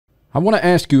I want to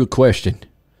ask you a question.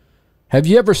 Have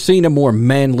you ever seen a more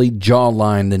manly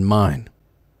jawline than mine?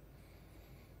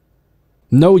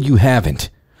 No, you haven't.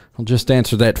 I'll just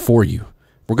answer that for you.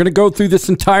 We're going to go through this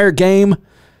entire game,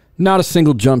 not a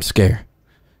single jump scare,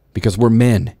 because we're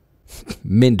men.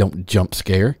 Men don't jump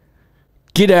scare.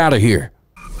 Get out of here.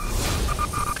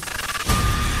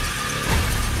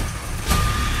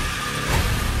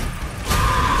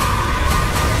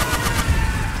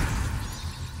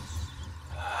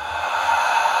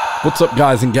 What's up,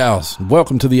 guys and gals?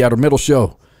 Welcome to the Outer Middle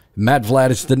Show. Mad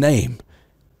Vlad is the name.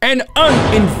 An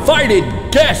uninvited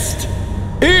guest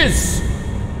is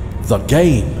the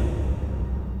game.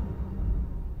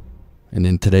 And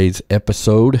in today's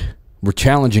episode, we're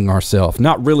challenging ourselves.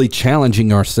 Not really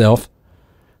challenging ourselves.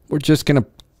 We're just going to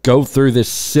go through this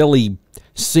silly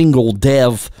single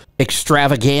dev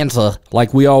extravaganza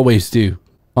like we always do.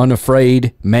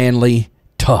 Unafraid, manly,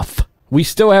 tough. We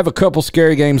still have a couple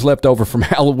scary games left over from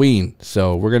Halloween,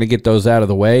 so we're going to get those out of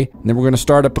the way. And then we're going to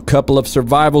start up a couple of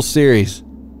survival series.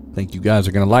 I think you guys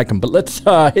are going to like them, but let's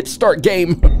hit start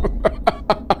game.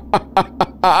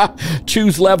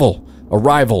 Choose level,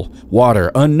 arrival,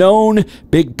 water, unknown,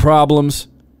 big problems,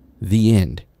 the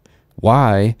end.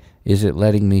 Why is it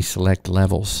letting me select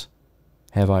levels?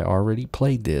 Have I already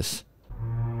played this?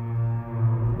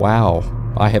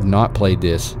 Wow, I have not played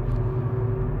this.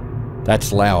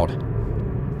 That's loud.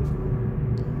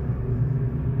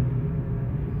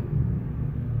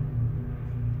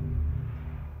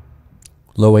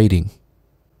 Low aiding.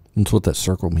 That's what that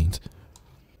circle means.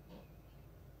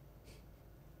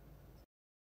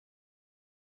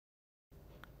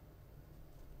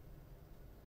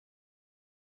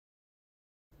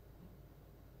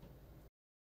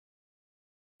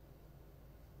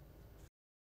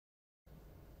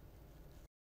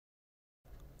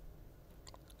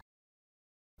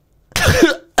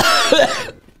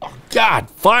 Oh, God,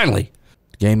 finally!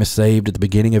 The game is saved at the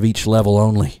beginning of each level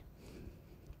only.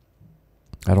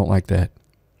 I don't like that.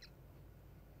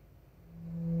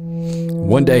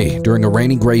 One day, during a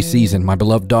rainy gray season, my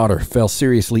beloved daughter fell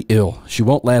seriously ill. She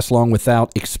won't last long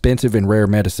without expensive and rare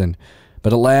medicine.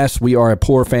 But alas, we are a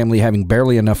poor family having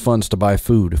barely enough funds to buy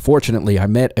food. Fortunately, I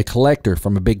met a collector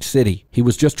from a big city. He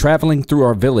was just traveling through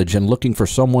our village and looking for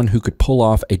someone who could pull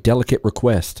off a delicate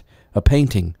request. A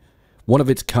painting, one of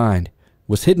its kind,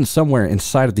 was hidden somewhere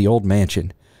inside of the old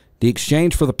mansion. The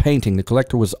exchange for the painting, the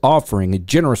collector was offering a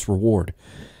generous reward.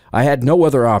 I had no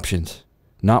other options.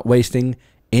 Not wasting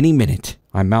any minute,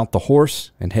 I mount the horse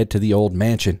and head to the old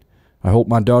mansion. I hope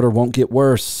my daughter won't get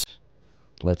worse.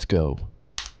 Let's go.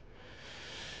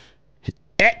 Hit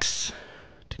X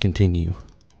to continue.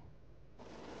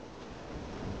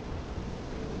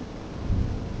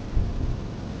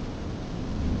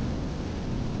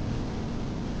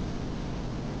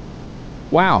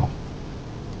 Wow.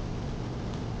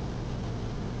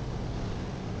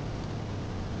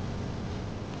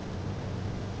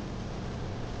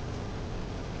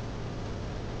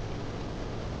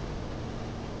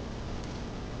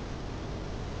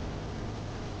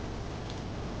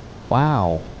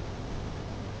 Wow.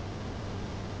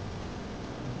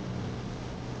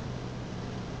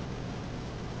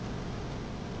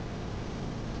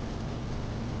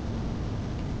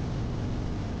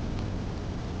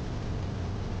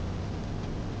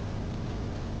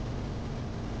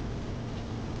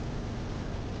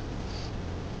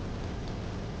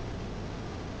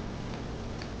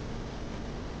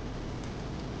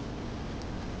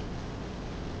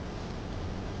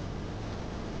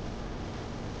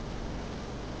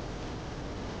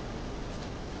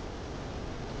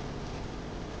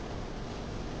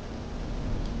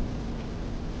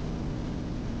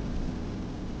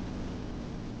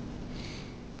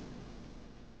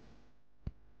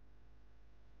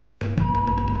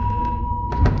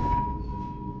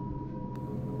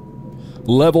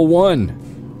 Level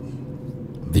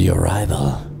 1. The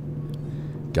arrival.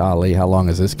 Golly, how long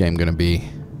is this game going to be?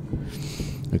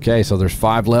 Okay, so there's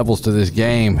 5 levels to this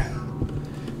game.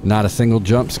 Not a single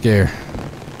jump scare.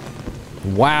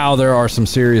 Wow, there are some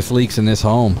serious leaks in this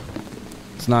home.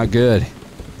 It's not good.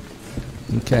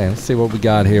 Okay, let's see what we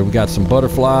got here. We got some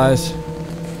butterflies.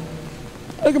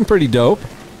 Looking pretty dope.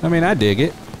 I mean, I dig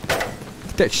it.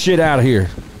 Get that shit out of here.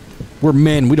 We're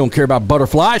men. We don't care about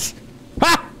butterflies.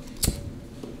 Ha!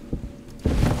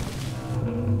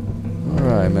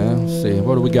 Alright, man. Let's see.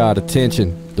 What do we got?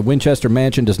 Attention. The Winchester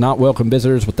Mansion does not welcome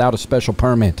visitors without a special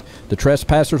permit. The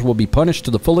trespassers will be punished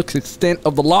to the fullest extent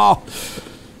of the law.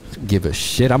 Give a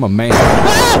shit. I'm a man.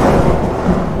 Ah!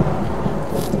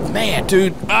 Man,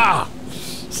 dude. Ah!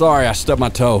 Sorry, I stubbed my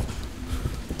toe.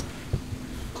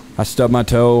 I stubbed my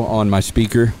toe on my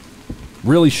speaker.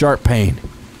 Really sharp pain.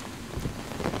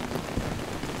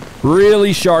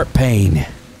 Really sharp pain.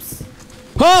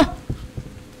 Huh?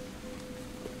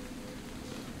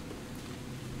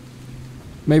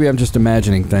 Maybe I'm just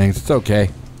imagining things. It's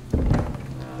okay.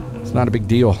 It's not a big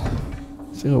deal.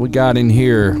 Let's see what we got in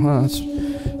here. Well, it's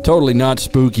totally not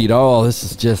spooky at all. This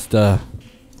is just,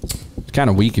 it's kind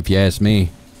of weak if you ask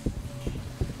me.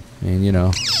 And, you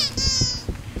know.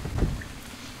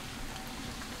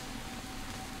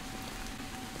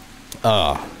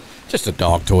 Just a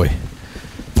dog toy.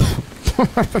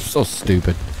 So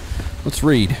stupid. Let's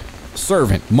read.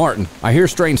 Servant, Martin, I hear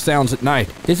strange sounds at night.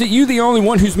 Is it you the only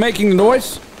one who's making the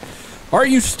noise? Are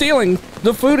you stealing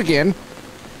the food again?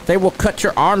 They will cut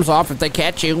your arms off if they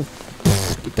catch you.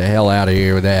 Get the hell out of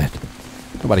here with that.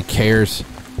 Nobody cares.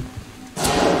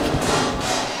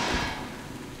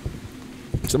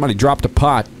 Somebody dropped a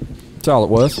pot. That's all it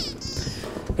was.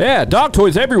 Yeah, dog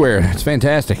toys everywhere. It's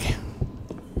fantastic.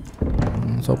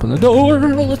 Let's open the door.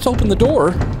 Let's open the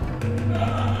door.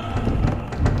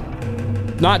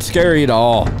 Not scary at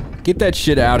all. Get that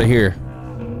shit out of here.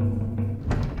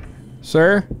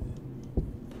 Sir?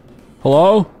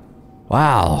 Hello?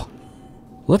 Wow.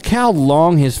 Look how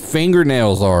long his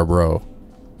fingernails are, bro.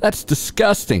 That's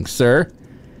disgusting, sir.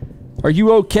 Are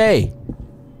you okay?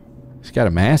 He's got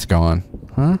a mask on.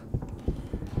 Huh?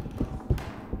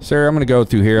 Sir, I'm gonna go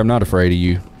through here. I'm not afraid of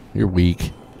you. You're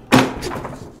weak.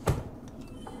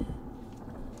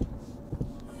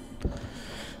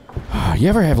 You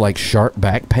ever have like sharp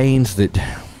back pains that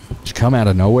just come out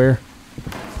of nowhere?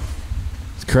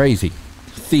 It's crazy.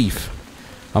 Thief.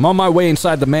 I'm on my way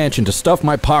inside the mansion to stuff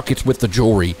my pockets with the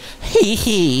jewelry. Hee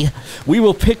hee. We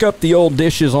will pick up the old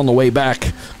dishes on the way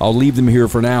back. I'll leave them here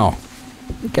for now.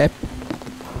 Okay.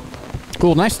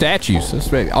 Cool, nice statues. That's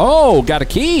very, oh, got a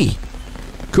key.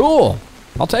 Cool.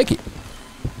 I'll take it.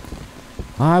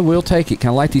 I will take it.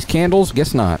 Can I light these candles?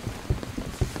 Guess not.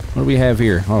 What do we have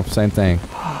here? Oh, same thing.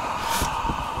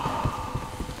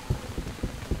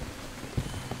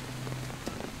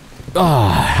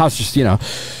 I was just, you know,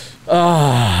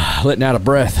 letting out a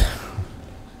breath.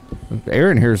 The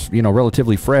air in here is, you know,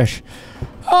 relatively fresh.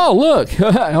 Oh, look.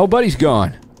 Old buddy's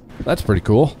gone. That's pretty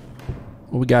cool.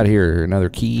 What we got here? Another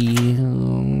key.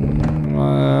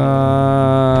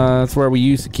 That's where we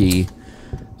use the key.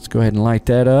 Let's go ahead and light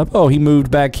that up. Oh, he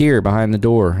moved back here behind the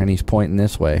door, and he's pointing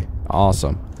this way.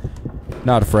 Awesome.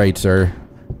 Not afraid, sir.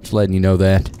 Just letting you know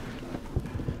that.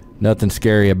 Nothing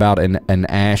scary about an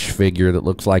ash figure that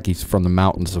looks like he's from the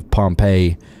mountains of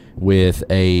Pompeii with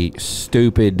a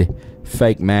stupid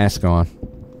fake mask on.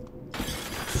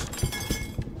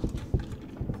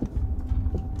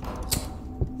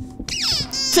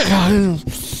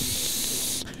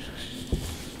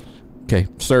 Okay,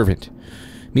 servant.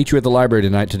 Meet you at the library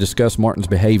tonight to discuss Martin's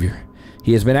behavior.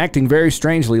 He has been acting very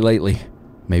strangely lately.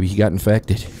 Maybe he got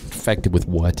infected. Infected with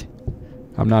what?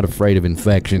 I'm not afraid of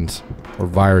infections. Or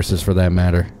viruses, for that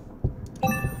matter.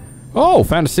 Oh,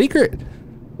 found a secret.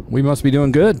 We must be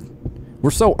doing good.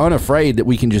 We're so unafraid that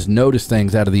we can just notice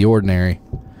things out of the ordinary.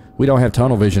 We don't have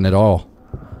tunnel vision at all.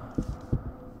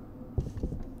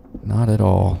 Not at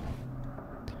all.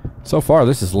 So far,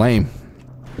 this is lame.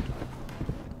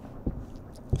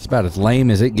 It's about as lame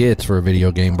as it gets for a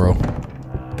video game, bro.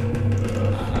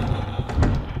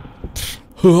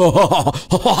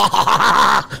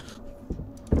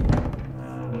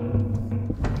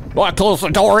 I close the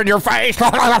door in your face.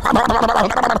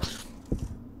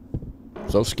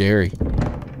 So scary.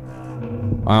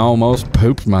 I almost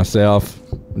pooped myself.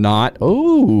 Not.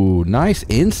 Oh, nice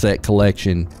insect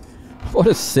collection. What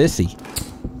a sissy.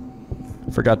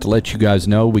 Forgot to let you guys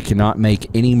know we cannot make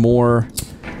any more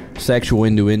sexual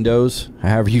innuendos,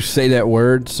 however you say that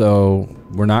word, so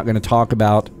we're not going to talk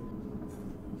about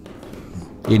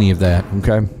any of that,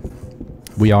 okay?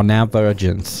 We are now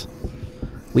virgins.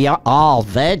 We are all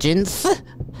virgins.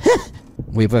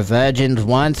 We were virgins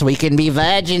once, we can be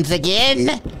virgins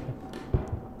again.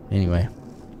 Anyway.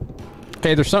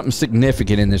 Okay, there's something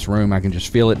significant in this room. I can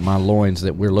just feel it in my loins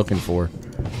that we're looking for.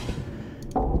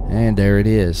 And there it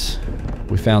is.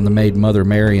 We found the maid Mother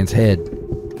Marian's head.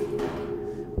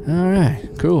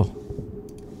 Alright, cool.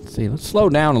 Let's see, let's slow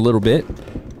down a little bit.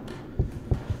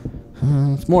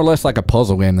 It's more or less like a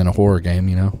puzzle game than a horror game,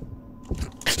 you know?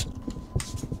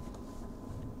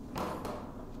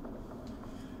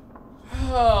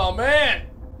 Oh, man.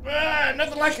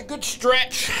 Nothing like a good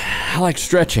stretch. I like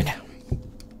stretching.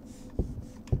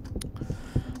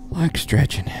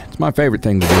 It's my favorite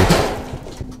thing to do.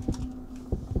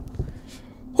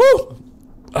 Woo!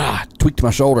 Tweaked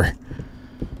my shoulder.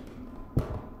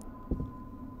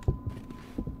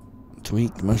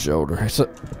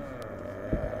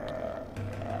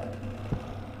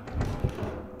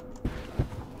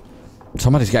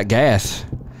 Somebody's got gas.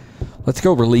 Let's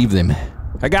go relieve them.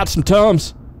 I got some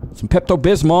Tums. Some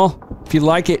Pepto-Bismol, if you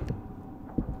like it.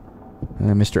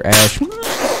 Mr. Ash.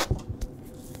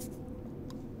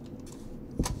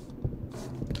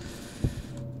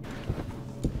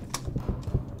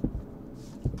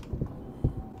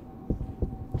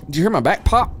 Did you hear my back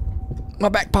pop? My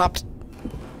back popped.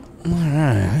 Alright,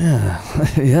 yeah.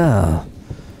 Yeah.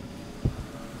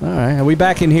 Alright, are we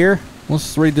back in here?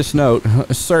 Let's read this note.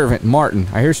 Servant, Martin.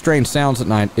 I hear strange sounds at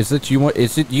night. Is it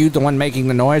you the one making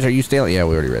the noise? Are you stealing? Yeah,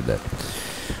 we already read that.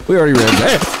 We already read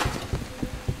that.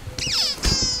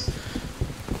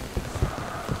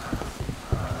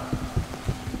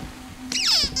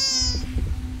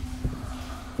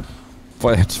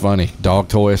 Boy, that's funny. Dog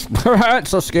toys. It's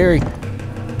so scary.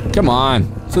 Come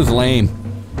on. This is lame.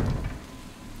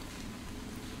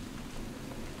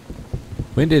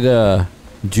 When did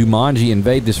Jumanji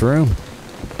invade this room?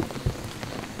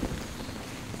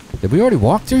 Did we already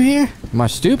walk through here? Am I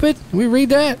stupid? Did we read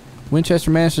that?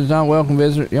 Winchester Mansion is not welcome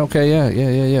visitor. Okay,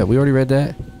 yeah. We already read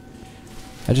that.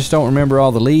 I just don't remember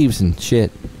all the leaves and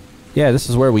shit. Yeah, this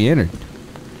is where we entered.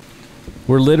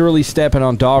 We're literally stepping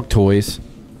on dog toys.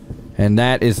 And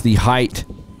that is the height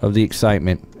of the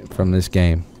excitement from this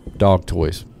game. Dog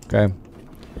toys. Okay?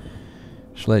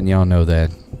 Just letting y'all know that.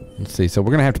 Let's see. So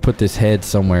we're going to have to put this head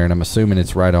somewhere. And I'm assuming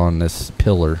it's right on this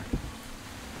pillar.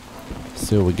 Let's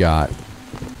see what we got.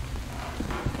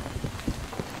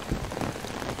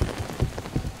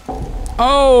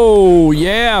 Oh,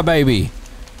 yeah, baby.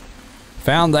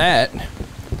 Found that.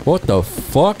 What the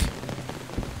fuck?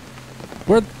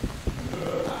 Where?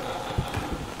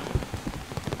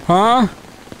 Huh?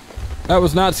 That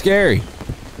was not scary.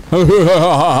 Get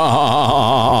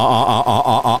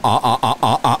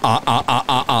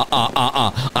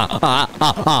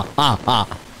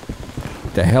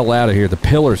the hell out of here. The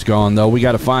pillar's gone, though. We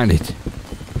got to find it.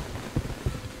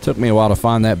 Took me a while to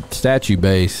find that statue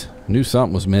base. I knew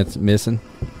something was missing.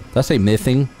 Did I say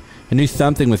mything? I knew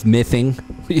something was mything.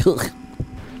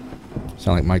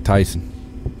 Sound like Mike Tyson.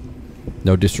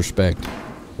 No disrespect.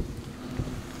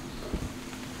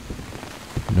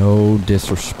 No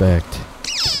disrespect.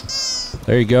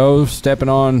 There you go. Stepping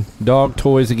on dog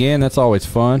toys again. That's always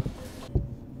fun.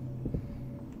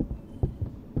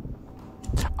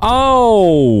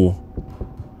 Oh!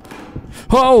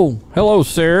 Oh! Hello,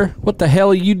 sir. What the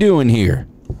hell are you doing here?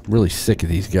 I'm really sick of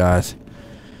these guys.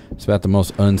 It's about the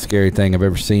most unscary thing I've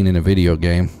ever seen in a video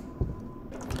game.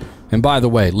 And by the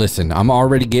way, listen, I'm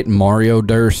already getting Mario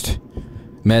Durst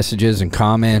messages and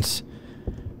comments.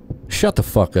 Shut the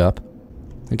fuck up.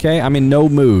 Okay? I'm in no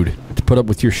mood to put up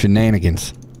with your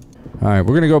shenanigans. Alright,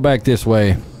 we're gonna go back this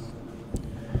way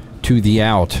to the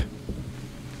out.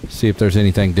 See if there's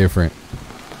anything different.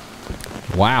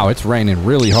 Wow, it's raining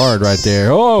really hard right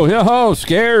there. Oh, oh,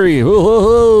 scary.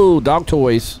 Ooh, dog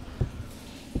toys.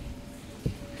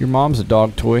 Your mom's a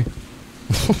dog toy.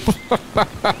 I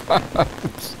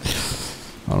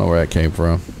don't know where that came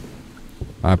from.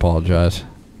 I apologize.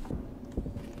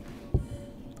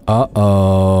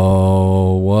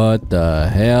 Uh-oh. What the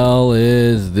hell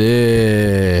is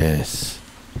this?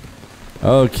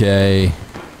 Okay.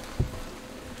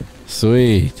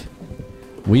 Sweet.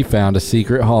 We found a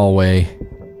secret hallway.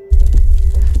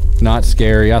 Not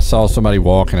scary. I saw somebody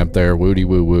walking up there. Woody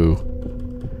woo woo.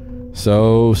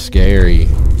 So scary.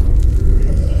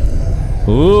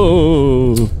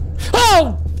 Ooh.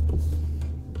 Oh!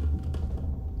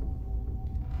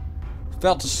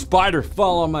 Felt a spider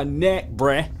fall on my neck,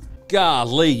 bruh.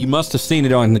 Golly, you must have seen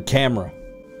it on the camera.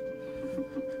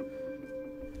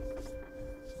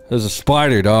 There's a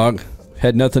spider, dog.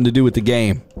 Had nothing to do with the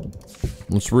game.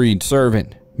 Let's read.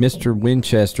 Servant. Mr.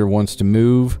 Winchester wants to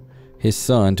move his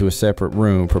son to a separate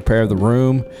room. Prepare the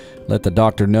room. Let the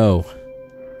doctor know.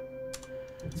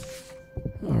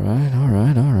 Alright,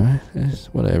 alright, alright. It's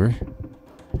whatever.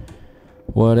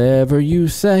 Whatever you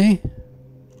say.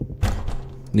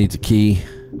 Needs a key.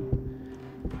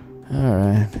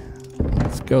 Alright.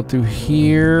 Let's go through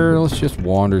here. Let's just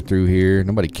wander through here.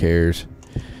 Nobody cares.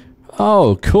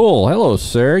 Oh, cool. Hello,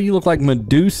 sir. You look like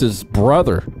Medusa's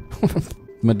brother.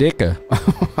 Medica.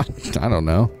 I don't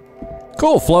know.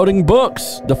 Cool. Floating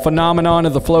books. The phenomenon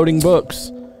of the floating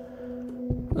books.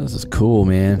 This is cool,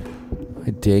 man. I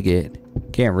dig it.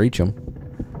 Can't reach them.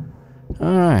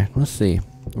 Alright, let's see.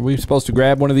 Are we supposed to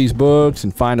grab one of these books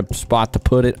and find a spot to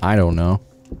put it? I don't know.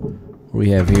 What do we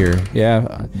have here?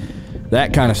 Yeah,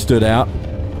 that kind of stood out.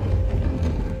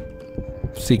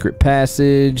 Secret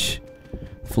passage.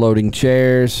 Floating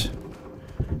chairs.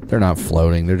 They're not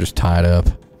floating. They're just tied up.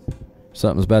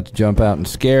 Something's about to jump out and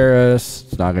scare us.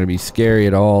 It's not going to be scary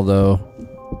at all, though.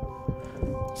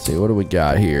 Let's see, what do we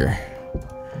got here?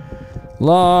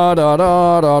 La da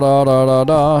da da da da da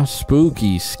da.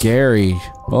 Spooky, scary.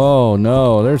 Oh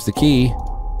no, there's the key.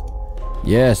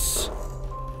 Yes.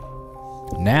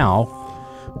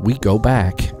 Now we go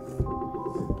back.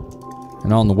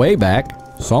 And on the way back,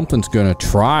 something's gonna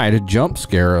try to jump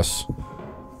scare us.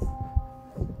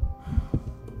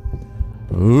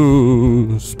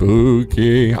 Ooh,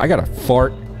 spooky. I got a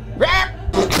fart.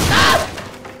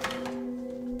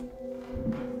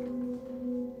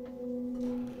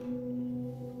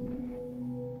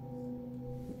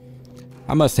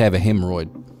 I must have a hemorrhoid.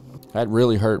 That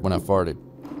really hurt when I farted.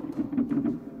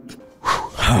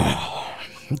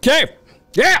 Okay.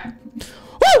 Yeah.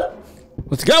 Woo!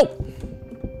 Let's go.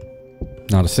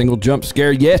 Not a single jump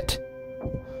scare yet.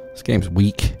 This game's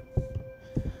weak.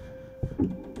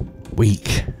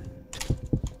 Weak.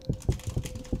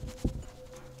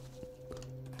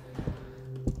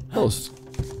 Hello.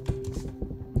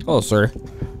 Hello, sir.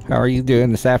 How are you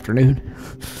doing this afternoon?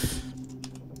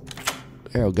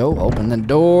 There we go. Open the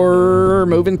door.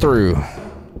 Moving through.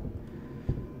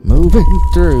 Moving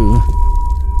through.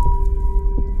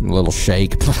 A little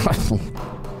shake.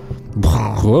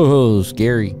 Whoa,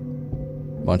 scary.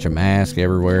 Bunch of masks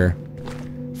everywhere.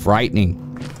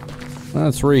 Frightening.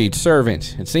 Let's read.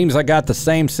 Servant. It seems I got the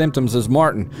same symptoms as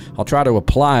Martin. I'll try to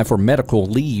apply for medical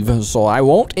leave so I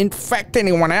won't infect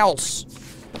anyone else.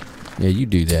 Yeah, you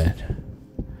do that.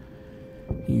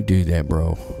 You do that,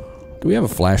 bro. Do we have a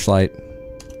flashlight?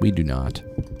 We do not.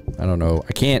 I don't know.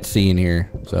 I can't see in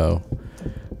here, so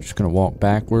I'm just gonna walk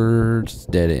backwards.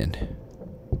 Dead end.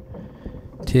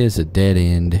 'Tis a dead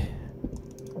end.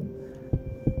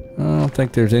 I don't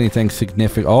think there's anything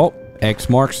significant. Oh, X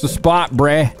marks the spot,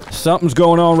 bruh. Something's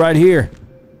going on right here.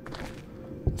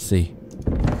 Let's see.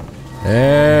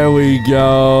 There we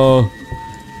go.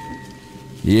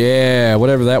 Yeah,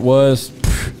 whatever that was.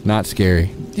 Not scary.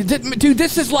 Dude,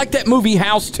 this is like that movie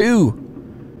House 2.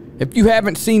 If you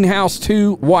haven't seen House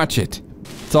 2, watch it.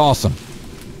 It's awesome.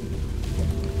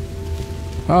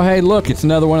 Oh, hey, look, it's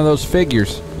another one of those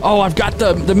figures. Oh, I've got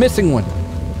the missing one.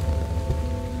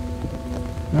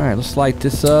 All right, let's light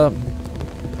this up.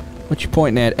 What you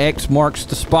pointing at? X marks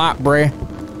the spot, bruh.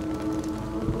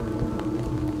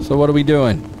 So what are we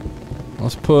doing?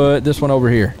 Let's put this one over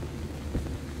here.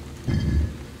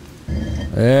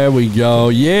 There we go.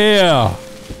 Yeah.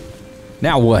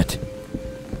 Now what?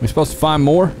 We supposed to find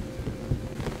more?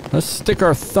 Let's stick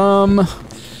our thumb.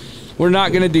 We're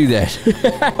not gonna do that.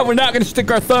 We're not gonna stick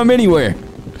our thumb anywhere.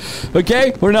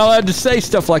 Okay? We're not allowed to say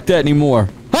stuff like that anymore.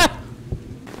 Ha!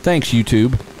 Thanks,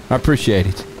 YouTube. I appreciate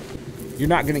it. You're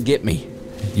not gonna get me.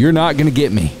 You're not gonna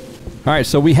get me. Alright,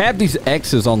 so we have these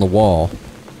X's on the wall.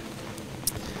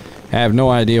 I have no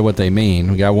idea what they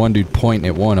mean. We got one dude pointing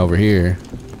at one over here.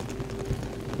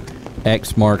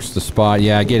 X marks the spot.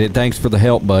 Yeah, I get it. Thanks for the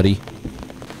help, buddy.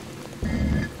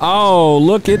 Oh,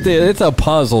 look at this. It's a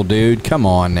puzzle, dude. Come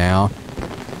on now.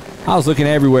 I was looking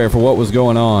everywhere for what was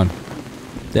going on.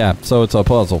 Yeah, so it's a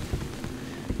puzzle.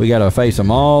 We gotta face them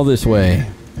all this way.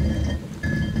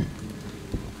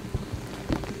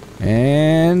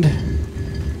 And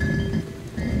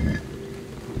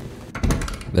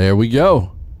there we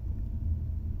go.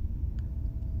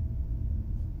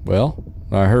 Well,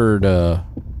 I heard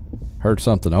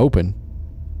something open.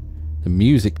 The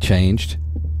music changed.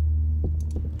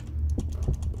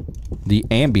 The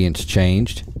ambience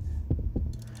changed.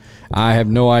 I have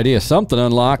no idea. Something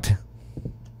unlocked.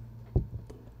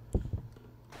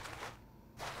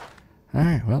 All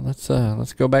right, well,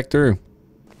 let's go back through.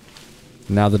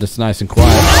 Now that it's nice and quiet.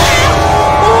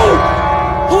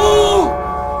 Oh!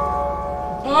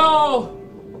 Oh!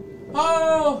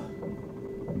 Oh!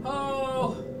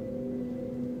 Oh!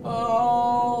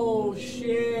 Oh,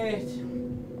 shit.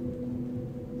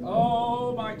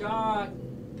 Oh my God.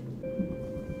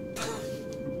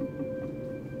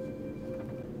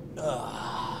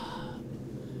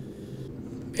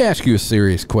 Let me ask you a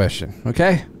serious question,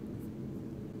 okay?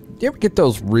 You ever get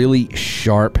those really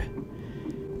sharp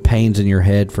pains in your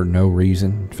head for no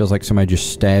reason? It feels like somebody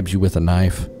just stabs you with a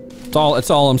knife.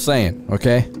 That's all I'm saying,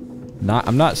 okay?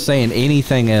 I'm not saying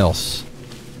anything else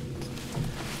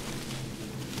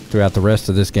throughout the rest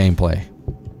of this gameplay.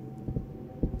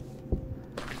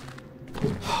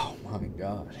 Oh my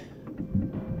God.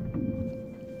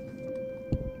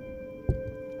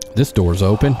 This door's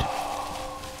open.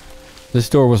 This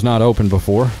door was not open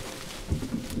before.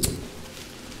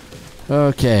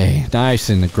 Okay, nice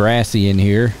and grassy in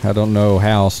here. I don't know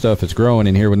how stuff is growing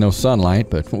in here with no sunlight,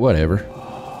 but whatever.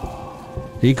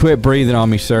 You quit breathing on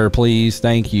me, sir, please.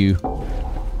 Thank you.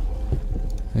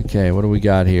 Okay, what do we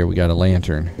got here? We got a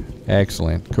lantern.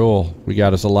 Excellent. Cool. We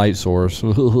got us a light source.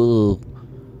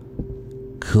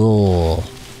 Cool.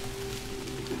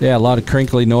 Yeah, a lot of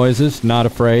crinkly noises. Not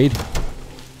afraid.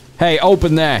 Hey,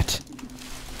 open that.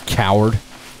 Coward.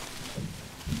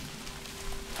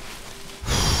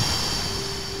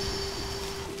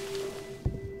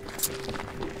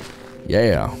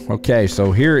 Yeah. Okay,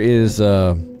 so here is,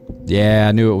 yeah,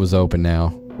 I knew it was open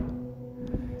now.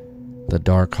 The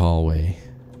dark hallway.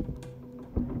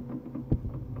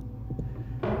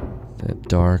 The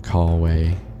dark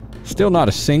hallway. Still not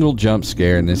a single jump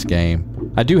scare in this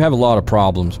game. I do have a lot of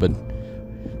problems, but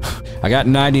I got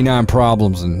 99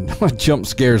 problems and jump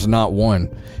scare's not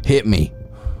one. Hit me.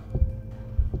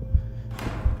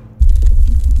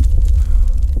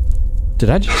 Did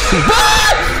I just see...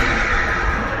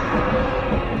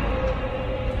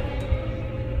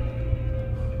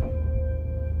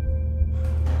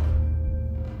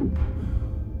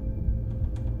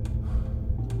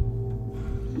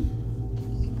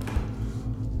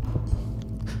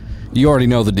 You already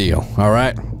know the deal,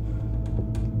 alright?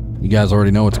 You guys already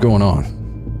know what's going on.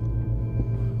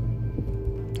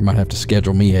 You might have to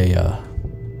schedule me a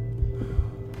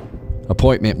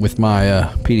appointment with my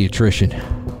pediatrician.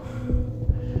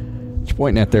 What you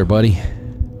pointing at there, buddy?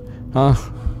 Huh?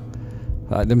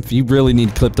 You really need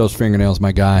to clip those fingernails,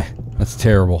 my guy. That's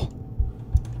terrible.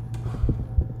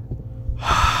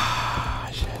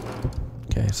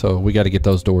 Okay, so we got to get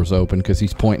those doors open because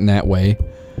he's pointing that way.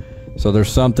 So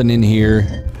there's something in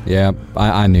here. Yeah,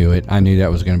 I knew it. I knew that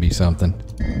was going to be something.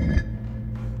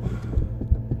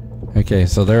 Okay,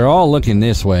 so they're all looking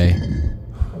this way.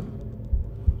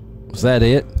 Was that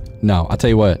it? No, I'll tell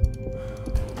you what.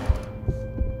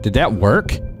 Did that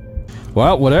work?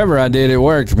 Well, whatever I did, it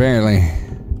worked, apparently.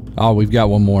 Oh, we've got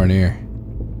one more in here.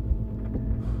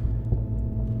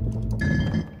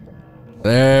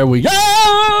 There we go!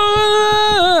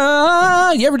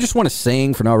 You ever just want to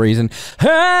sing for no reason?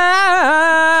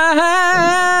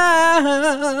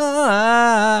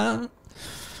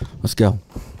 Let's go.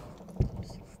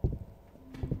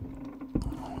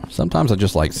 Sometimes I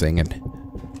just like singing.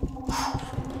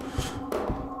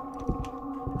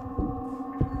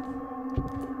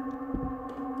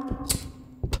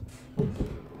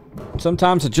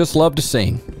 Sometimes I just love to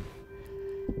sing.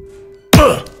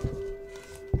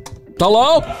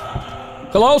 Hello?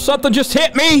 Hello? Something just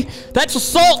hit me! That's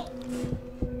assault!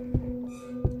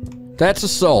 That's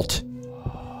assault.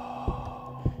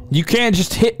 You can't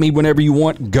just hit me whenever you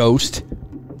want, ghost.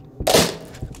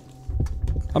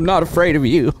 I'm not afraid of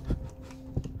you.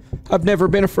 I've never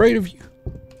been afraid of you.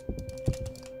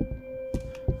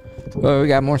 Oh, we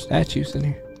got more statues in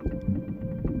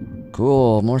here.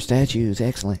 Cool, more statues,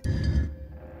 excellent.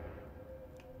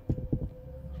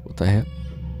 What the heck?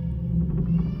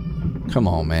 Come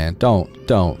on, man. Don't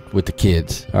with the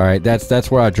kids. All right,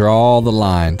 that's where I draw the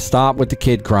line. Stop with the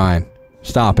kid crying.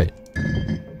 Stop it.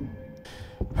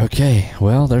 Okay,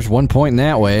 well, there's one point in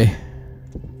that way.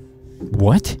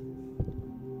 What?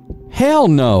 Hell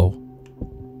no.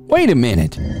 Wait a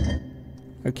minute.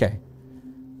 Okay.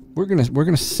 We're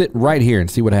gonna sit right here and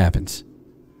see what happens.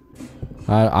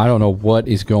 I don't know what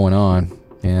is going on.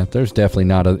 Yeah, there's definitely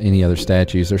not any other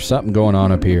statues. There's something going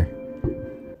on up here.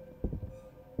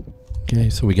 Okay,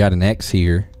 so we got an X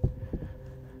here.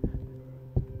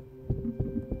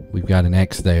 We've got an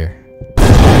X there.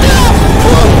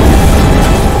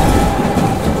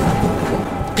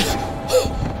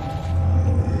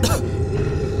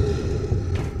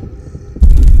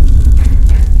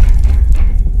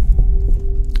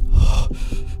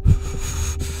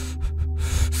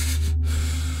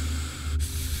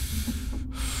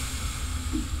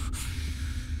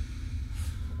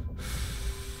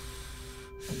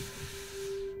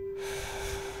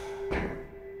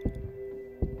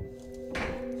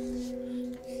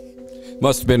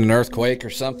 Must have been an earthquake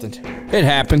or something. It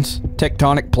happens.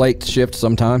 Tectonic plates shift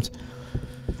sometimes.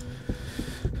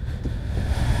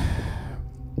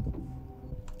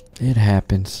 It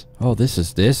happens. Oh, this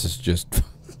is just...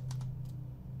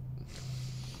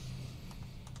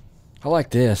 I like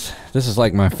this. This is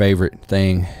like my favorite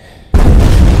thing.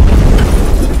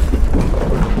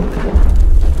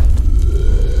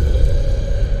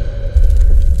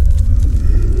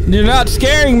 You're not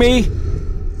scaring me.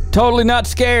 Totally not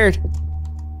scared.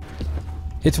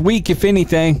 It's weak, if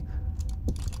anything.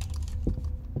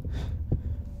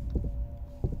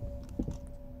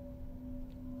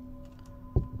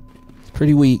 It's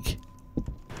pretty weak.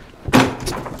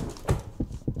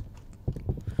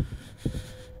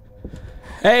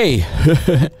 Hey!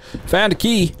 Found a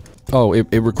key. Oh,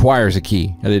 it requires a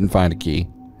key. I didn't find a key.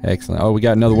 Excellent. Oh, we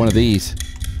got another one of these.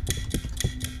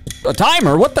 A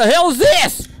timer? What the hell is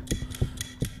this?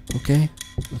 Okay.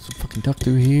 Let's fucking duck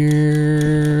through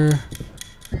here.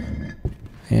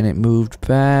 And it moved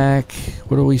back.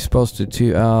 What are we supposed to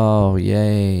do? Oh,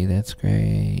 yay. That's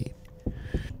great.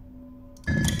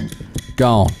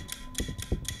 Gone.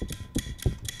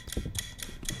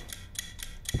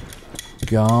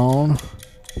 Gone.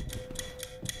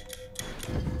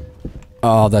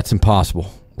 Oh, that's impossible.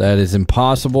 That is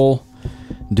impossible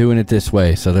doing it this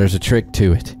way. So there's a trick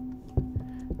to it.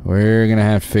 We're gonna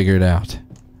have to figure it out.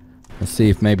 Let's see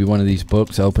if maybe one of these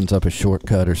books opens up a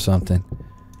shortcut or something.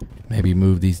 Maybe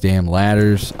move these damn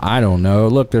ladders. I don't know.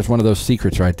 Look, there's one of those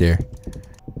secrets right there.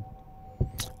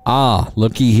 Ah,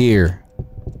 looky here.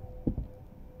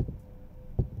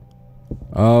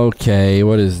 Okay,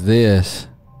 what is this?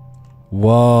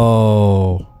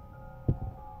 Whoa.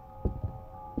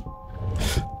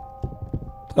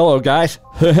 Hello, guys.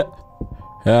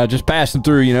 Just passing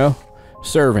through, you know.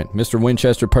 Servant, Mr.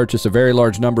 Winchester purchased a very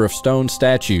large number of stone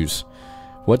statues.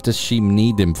 What does she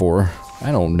need them for?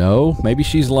 I don't know. Maybe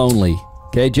she's lonely.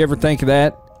 Okay, did you ever think of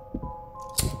that?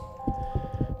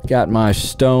 Got my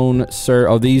stone, sir.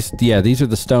 Oh, these are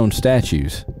the stone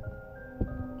statues.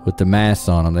 With the masks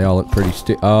on them. They all look pretty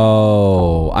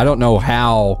oh, I don't know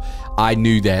how I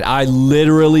knew that. I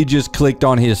literally just clicked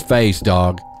on his face,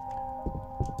 dog.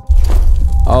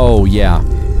 Oh, yeah.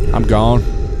 I'm gone.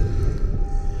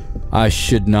 I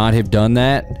should not have done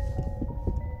that.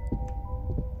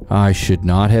 I should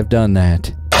not have done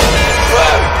that.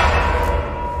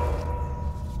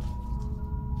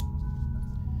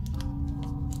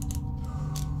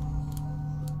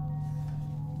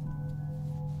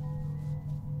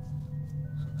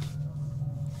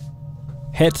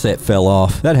 Headset fell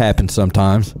off. That happens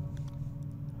sometimes.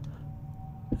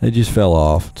 It just fell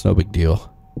off. It's no big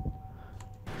deal.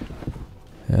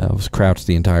 Yeah, I was crouched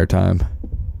the entire time.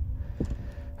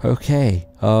 Okay.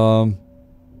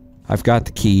 I've got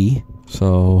the key.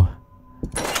 So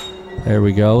there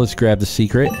we go. Let's grab the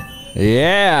secret.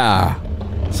 Yeah.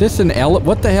 Is this an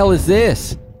what the hell is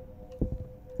this?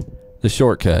 The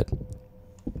shortcut.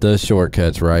 The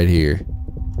shortcut's right here.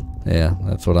 Yeah,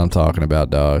 that's what I'm talking about,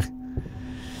 dog.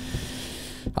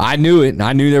 I knew it.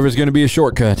 I knew there was going to be a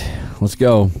shortcut. Let's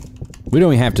go. We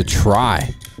don't even have to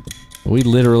try. We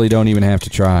literally don't even have to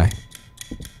try.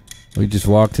 We just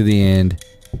walk to the end,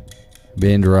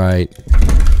 bend right,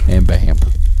 and bam.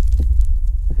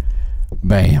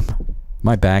 Bam.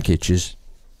 My back itches.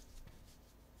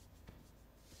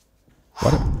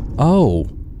 What? Oh.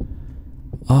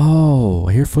 Oh,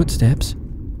 I hear footsteps.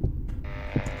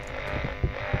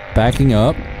 Backing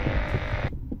up.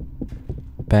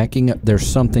 Backing up. There's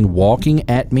something walking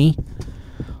at me.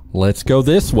 Let's go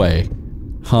this way.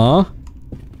 Huh?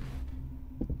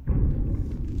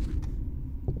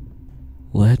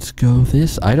 Let's go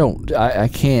this. I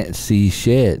can't see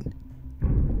shit.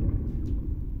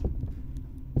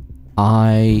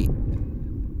 I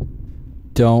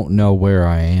don't know where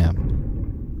I am.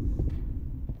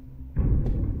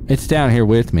 It's down here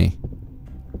with me.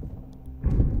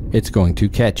 It's going to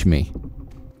catch me.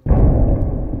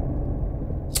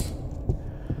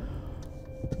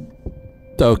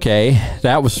 Okay,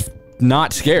 that was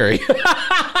not scary.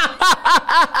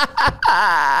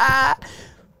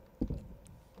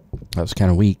 That was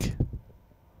kind of weak.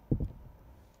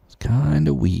 It's kind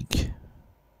of weak.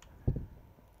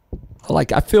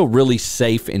 Like, I feel really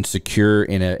safe and secure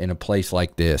in a place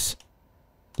like this.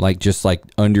 Like, just like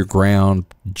underground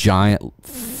giant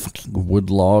fucking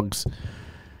wood logs.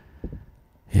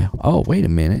 Yeah. Oh, wait a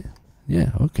minute.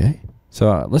 Yeah, okay.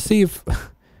 So let's see if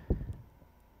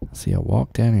let's see, I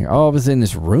walk down here. Oh, I was in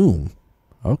this room.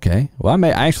 Okay. Well, I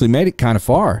actually made it kind of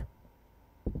far.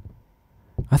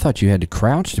 I thought you had to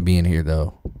crouch to be in here,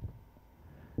 though.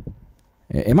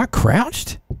 Am I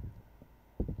crouched?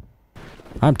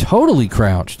 I'm totally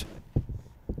crouched.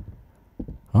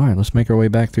 All right, let's make our way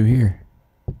back through here.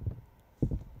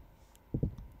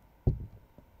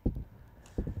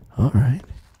 All right.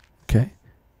 Okay.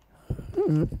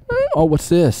 Oh, what's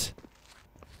this?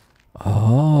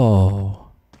 Oh.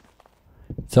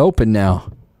 It's open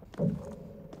now.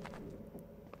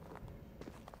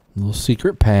 Little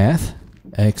secret path.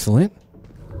 Excellent.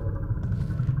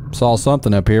 Saw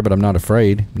something up here, but I'm not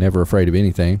afraid. Never afraid of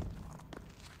anything.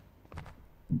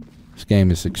 This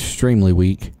game is extremely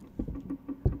weak.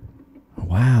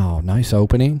 Wow, nice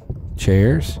opening.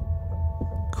 Chairs.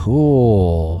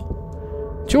 Cool.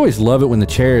 You always love it when the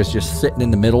chair is just sitting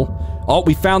in the middle. Oh,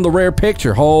 we found the rare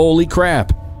picture. Holy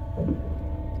crap.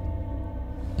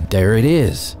 There it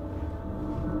is.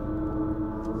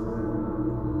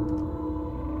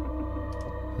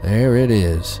 There it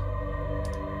is.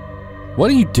 What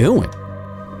are you doing?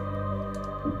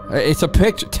 It's a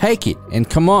picture. Take it and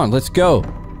come on, let's go.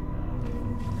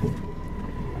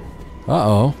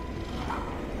 Uh-oh.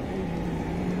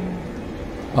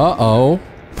 Uh-oh.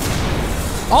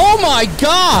 Oh my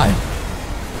God!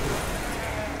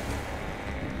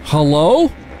 Hello?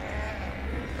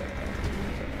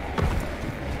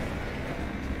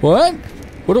 What?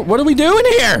 What are we doing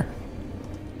here?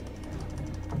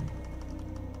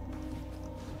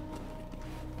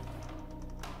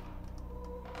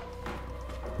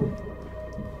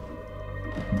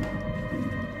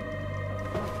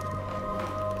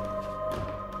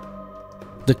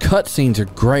 The cutscenes are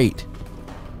great.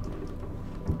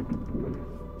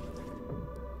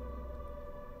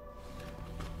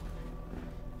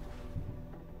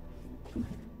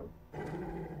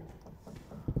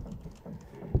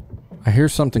 I hear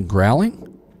something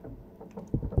growling.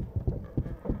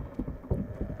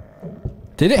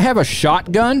 Did it have a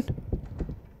shotgun?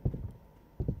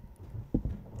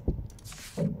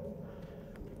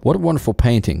 What a wonderful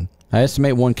painting. I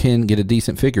estimate one can get a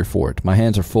decent figure for it. My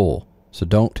hands are full, so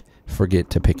don't forget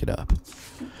to pick it up.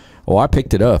 Oh, I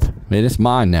picked it up. Man, it's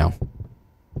mine now.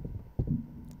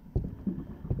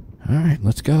 Alright,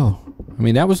 let's go. I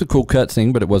mean, that was a cool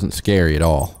cutscene, but it wasn't scary at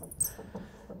all.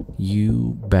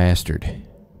 You bastard.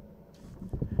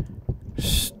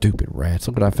 Stupid rats.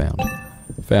 Look what I found.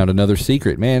 Found another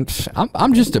secret. Man,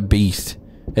 I'm just a beast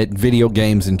at video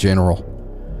games in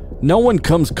general. No one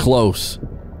comes close.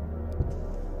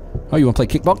 Oh, you want to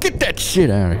play kickball? Get that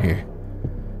shit out of here.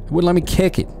 It wouldn't let me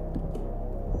kick it.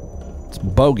 It's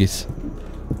bogus.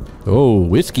 Oh,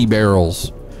 whiskey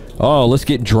barrels. Oh, let's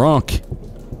get drunk.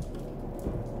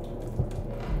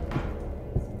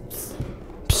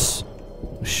 Psst.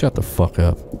 Shut the fuck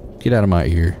up. Get out of my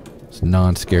ear. It's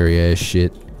non-scary ass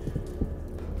shit.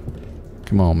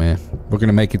 Come on, man. We're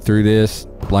gonna make it through this.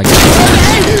 Like.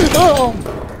 Oh!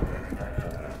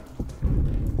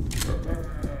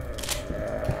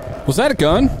 Was that a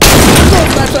gun?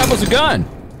 That was a gun.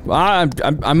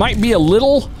 I might be a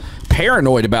little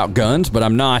paranoid about guns, but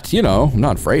I'm not, you know, I'm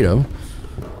not afraid of.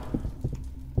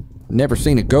 Never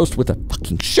seen a ghost with a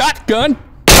fucking shotgun.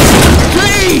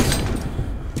 Jeez!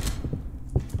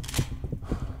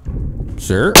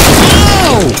 Sir?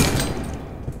 Oh!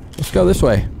 Let's go this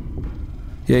way.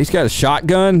 Yeah, he's got a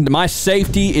shotgun. My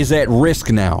safety is at risk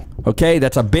now. Okay,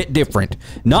 that's a bit different.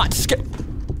 Not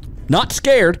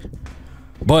scared,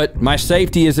 but my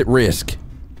safety is at risk.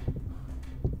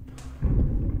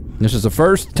 This is the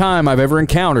first time I've ever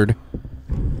encountered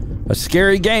a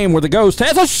scary game where the ghost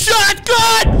has a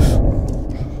shotgun!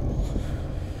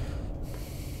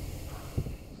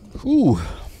 Ooh.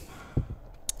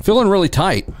 Feeling really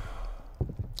tight.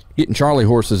 Getting Charlie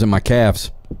horses in my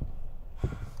calves.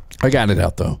 I got it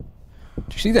out though.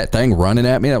 Did you see that thing running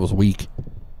at me? That was weak.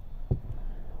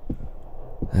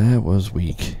 That was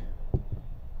weak.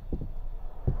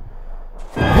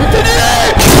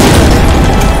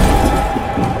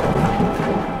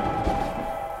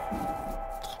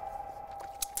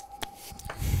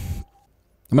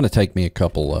 I'm gonna take me a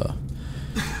couple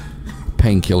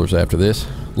painkillers after this.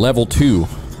 Level 2.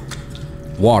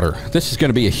 Water. This is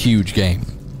gonna be a huge game.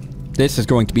 This is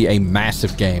going to be a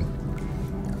massive game.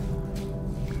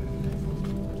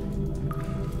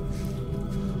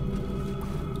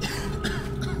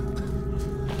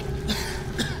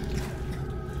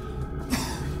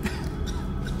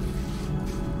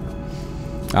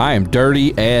 I am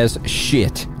dirty as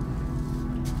shit.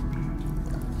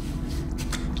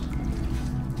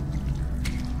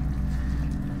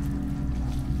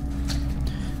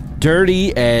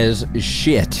 Dirty as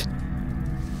shit.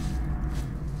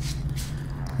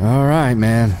 All right,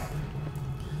 man.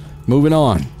 Moving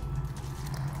on.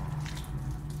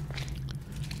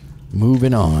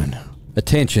 Moving on.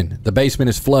 Attention, the basement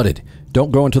is flooded.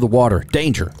 Don't go into the water.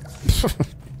 Danger.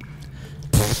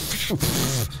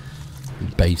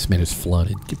 Basement is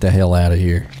flooded. Get the hell out of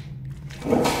here.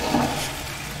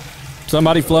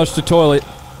 Somebody flushed the toilet.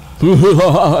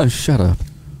 Shut up.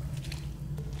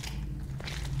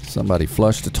 Somebody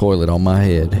flushed the toilet on my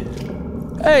head.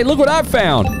 Hey, look what I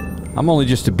found! I'm only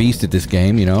just a beast at this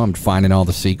game, you know. I'm finding all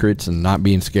the secrets and not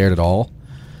being scared at all.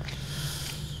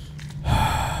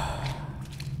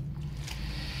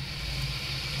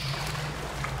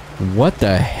 What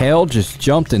the hell just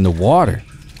jumped in the water?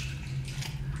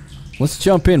 Let's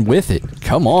jump in with it.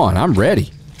 Come on, I'm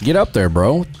ready. Get up there,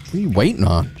 bro. What are you waiting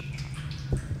on?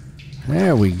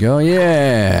 There we go,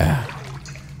 yeah.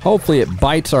 Hopefully it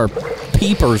bites our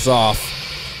peepers off.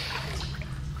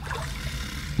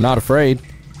 Not afraid.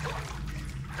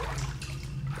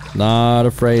 Not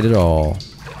afraid at all.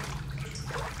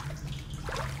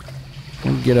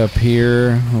 We'll get up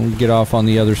here. We'll get off on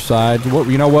the other side. What,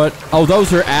 you know what? Oh,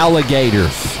 those are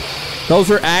alligators. Those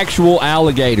are actual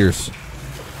alligators.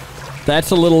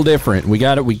 That's a little different. We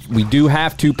got it. We do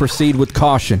have to proceed with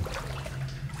caution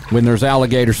when there's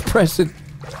alligators present.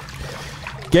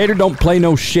 Gator don't play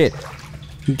no shit.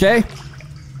 Okay?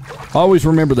 Always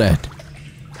remember that.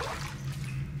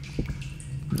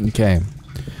 Okay.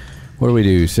 What do we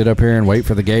do? Sit up here and wait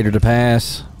for the gator to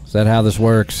pass? Is that how this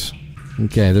works?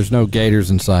 Okay, there's no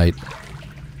gators in sight.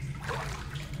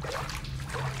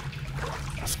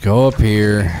 Let's go up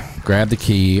here, grab the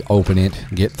key, open it,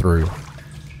 get through.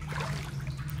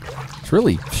 It's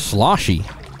really sloshy.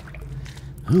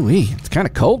 Ooh-wee, it's kind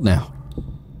of cold now.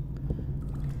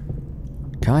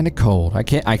 Kind of cold.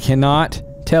 I cannot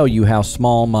tell you how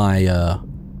small my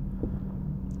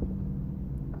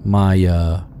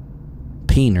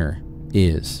peener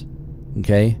is.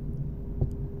 Okay?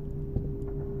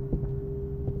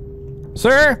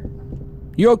 Sir?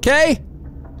 You okay?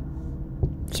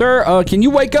 Sir, can you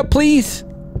wake up, please?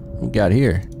 What we got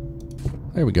here?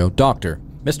 There we go. Doctor,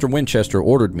 Mr. Winchester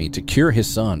ordered me to cure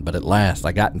his son, but at last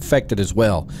I got infected as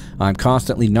well. I'm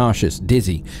constantly nauseous,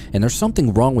 dizzy, and there's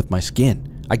something wrong with my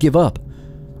skin. I give up.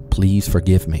 Please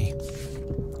forgive me.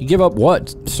 You give up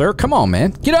what, sir? Come on,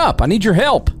 man. Get up. I need your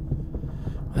help.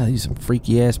 Wow, these are some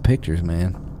freaky-ass pictures,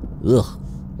 man. Ugh.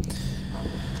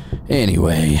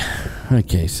 Anyway.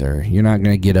 Okay, sir. You're not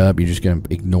gonna get up. You're just gonna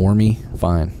ignore me?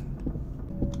 Fine.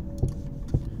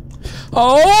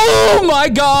 Oh, my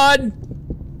God!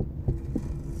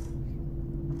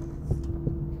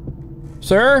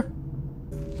 Sir?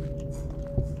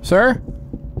 Sir?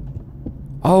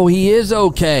 Oh, he is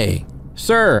okay.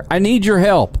 Sir, I need your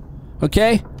help.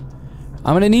 Okay?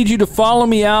 I'm gonna need you to follow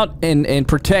me out and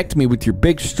protect me with your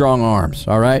big, strong arms,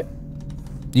 alright?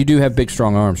 You do have big,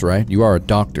 strong arms, right? You are a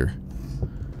doctor.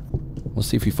 Let's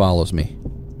see if he follows me.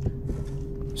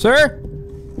 Sir?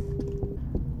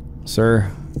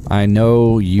 Sir, I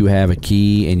know you have a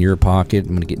key in your pocket.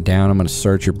 I'm gonna get down. I'm gonna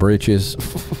search your britches.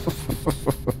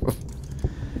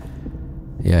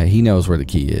 Yeah, he knows where the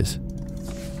key is.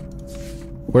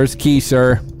 Where's the key,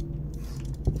 sir?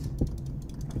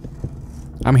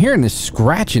 I'm hearing this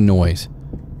scratching noise.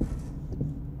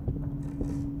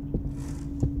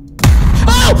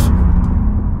 Oh!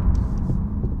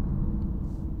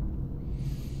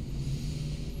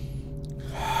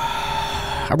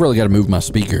 I really got to move my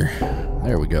speaker.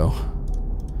 There we go.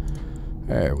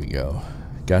 There we go.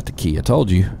 Got the key. I told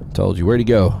you. I told you. Where'd he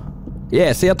go?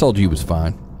 Yeah, see, I told you he was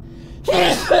fine.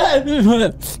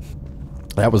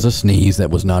 That was a sneeze.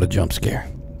 That was not a jump scare.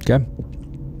 Okay?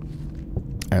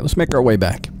 All right, let's make our way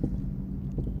back.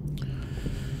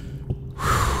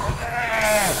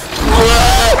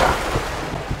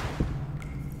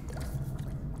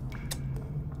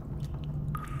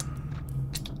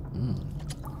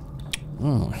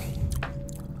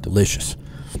 Delicious.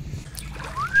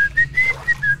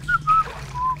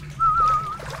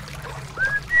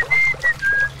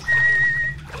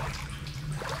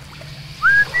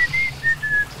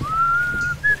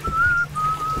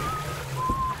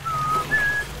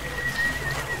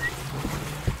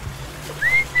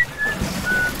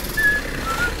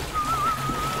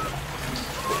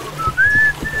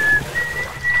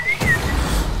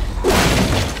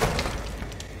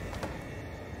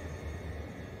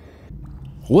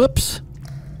 Whoops.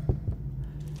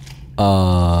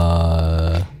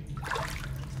 The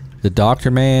doctor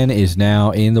man is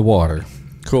now in the water.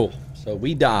 Cool. So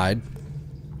we died.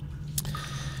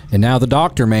 And now the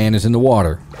doctor man is in the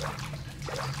water.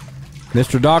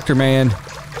 Mr. Doctor Man.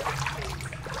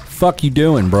 Fuck you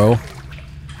doing, bro?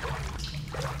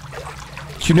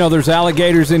 Did you know there's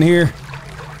alligators in here?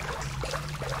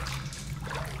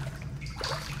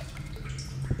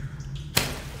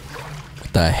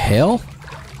 What the hell?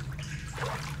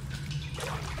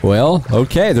 Well,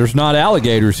 okay, there's not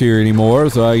alligators here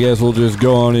anymore, so I guess we'll just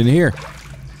go on in here.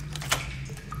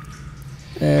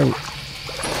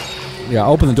 Yeah,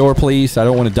 open the door, please. I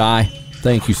don't want to die.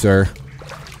 Thank you, sir.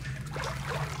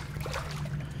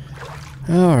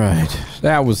 Alright.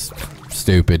 That was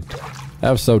stupid. That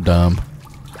was so dumb.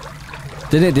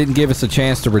 It didn't give us a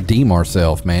chance to redeem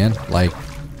ourselves, man. Like,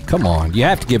 come on. You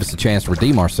have to give us a chance to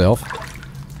redeem ourselves.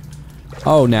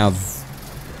 Oh, now...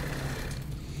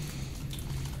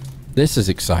 This is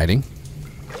exciting.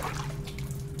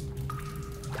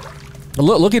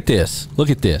 Look at this. Look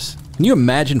at this. Can you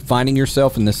imagine finding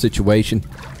yourself in this situation?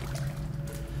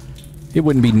 It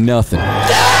wouldn't be nothing.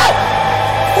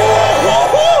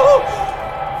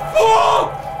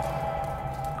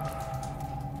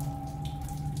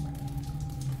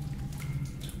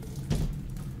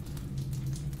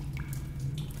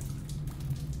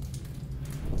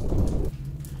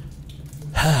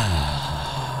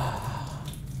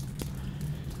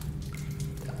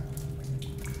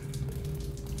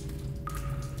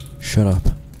 Shut up.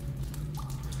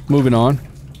 Moving on.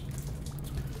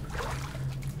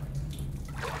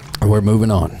 We're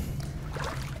moving on.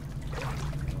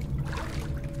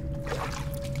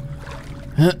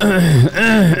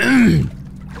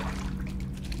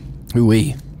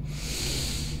 Ooh-wee.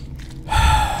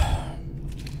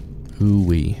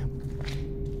 Ooh-wee.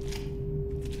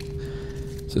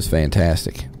 This is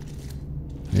fantastic.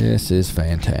 This is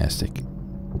fantastic.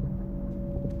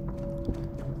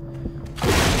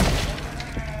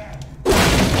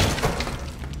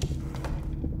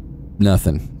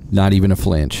 Nothing. Not even a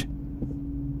flinch.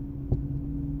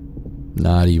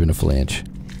 Not even a flinch.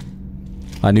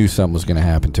 I knew something was going to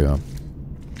happen to him.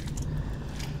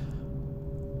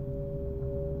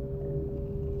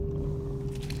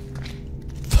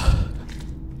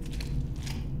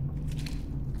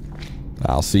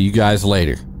 I'll see you guys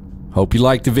later. Hope you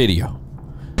liked the video.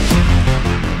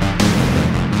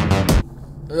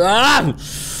 Ah!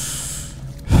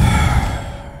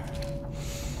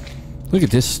 Look at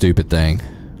this stupid thing.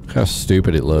 Look how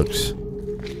stupid it looks.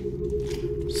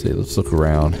 Let's see, let's look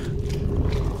around.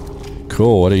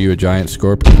 Cool, what are you, a giant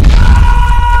scorpion?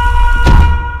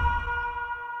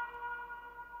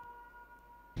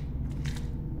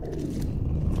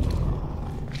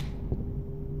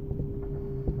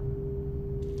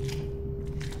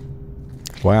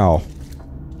 Wow.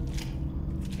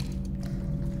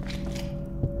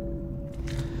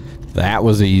 That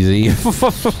was easy.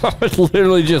 I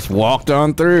literally just walked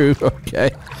on through.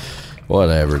 Okay.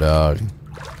 Whatever, dog.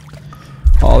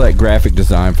 All that graphic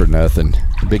design for nothing.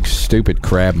 The big stupid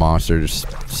crab monster just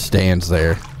stands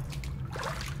there.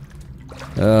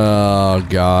 Oh,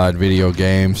 God. Video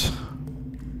games.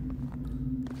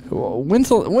 When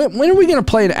are we going to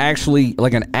play an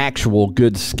actual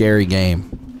good scary game?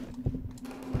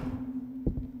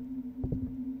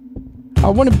 I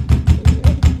want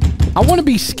to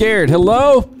be scared.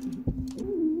 Hello?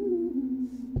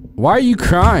 Why are you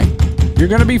crying? You're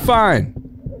gonna be fine.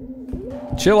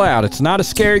 Chill out. It's not a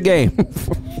scary game.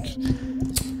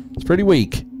 It's pretty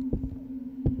weak.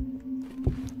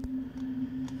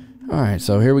 Alright,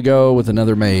 so here we go with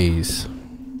another maze.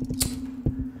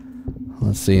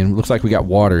 Let's see, and it looks like we got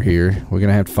water here. We're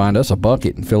gonna have to find us a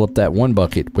bucket and fill up that one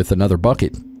bucket with another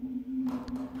bucket.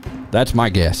 That's my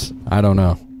guess. I don't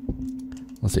know.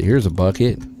 Let's see, here's a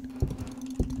bucket.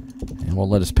 And we'll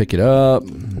let us pick it up.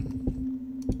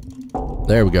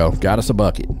 There we go. Got us a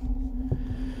bucket.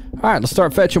 Alright, let's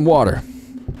start fetching water.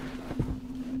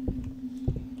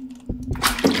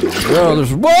 Oh,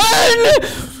 there's one!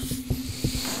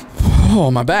 Oh,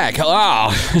 my back.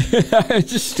 Hello.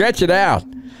 Just stretch it out.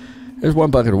 There's one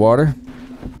bucket of water.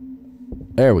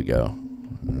 There we go.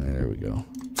 There we go.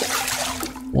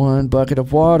 One bucket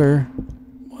of water.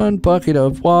 One bucket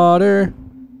of water.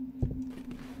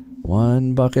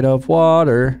 One bucket of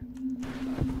water.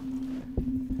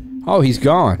 Oh, he's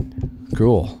gone.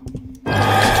 Cool.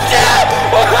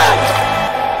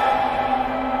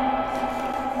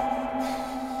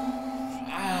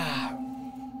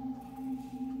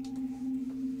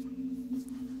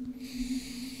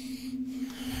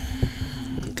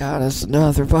 Got us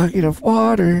another bucket of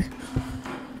water.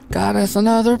 Got us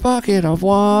another bucket of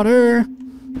water.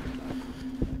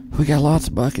 We got lots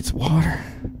of buckets of water.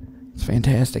 It's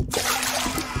fantastic.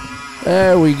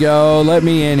 There we go. Let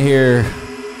me in here.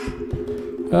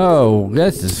 Oh,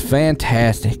 this is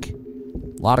fantastic.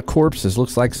 A lot of corpses.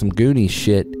 Looks like some Goonies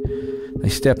shit. They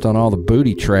stepped on all the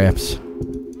booty traps.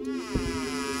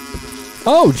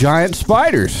 Oh, giant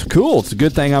spiders. Cool. It's a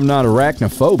good thing I'm not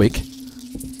arachnophobic.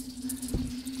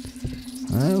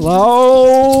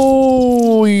 Hello,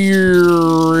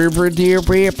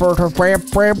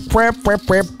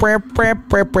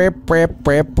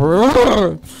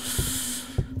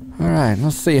 Alright,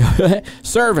 let's see.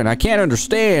 Servant, I can't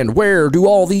understand. Where do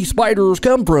all these spiders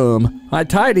come from? I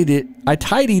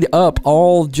tidied up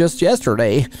all just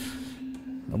yesterday.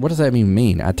 What does that even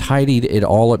mean? I tidied it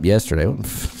all up yesterday.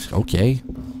 Okay.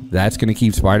 That's gonna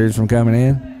keep spiders from coming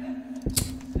in?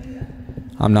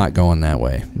 I'm not going that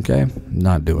way, okay? I'm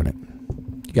not doing it.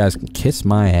 You guys can kiss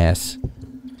my ass.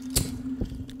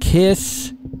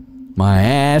 Kiss my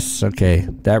ass. Okay,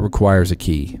 that requires a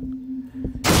key.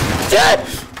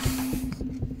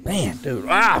 Man, dude.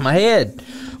 Ah, my head.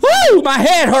 Woo! My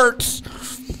head hurts.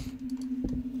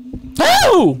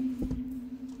 Woo!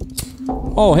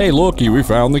 Oh, hey, looky, we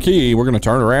found the key. We're gonna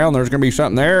turn around. There's gonna be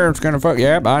something there. It's gonna fuck.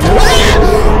 Yep, I know.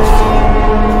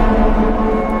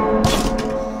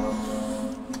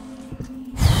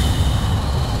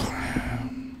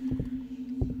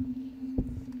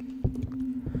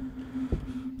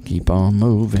 Keep on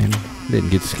moving. Didn't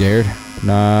get scared.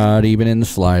 Not even in the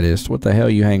slightest. What the hell are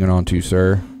you hanging on to,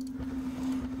 sir?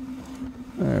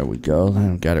 There we go.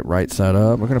 Got it right side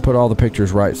up. We're going to put all the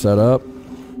pictures right side up.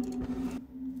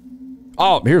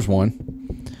 Oh, here's one.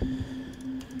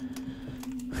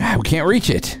 Ah, we can't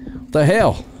reach it. What the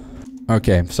hell?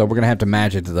 Okay, so we're going to have to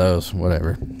match it to those.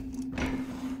 Whatever.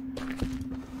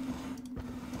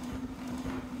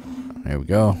 There we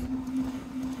go.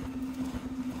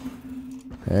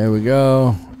 There we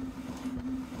go.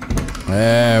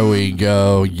 There we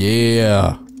go.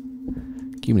 Yeah.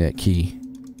 Give me that key.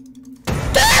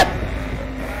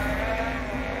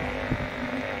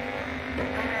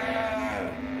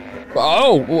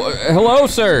 Oh, hello,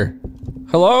 sir.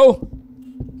 Hello?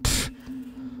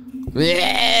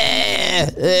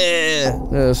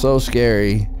 So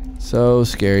scary. So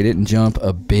scary. Didn't jump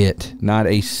a bit. Not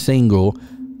a single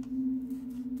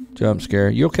jump scare.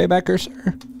 You okay back there,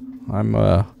 sir?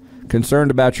 I'm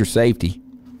concerned about your safety.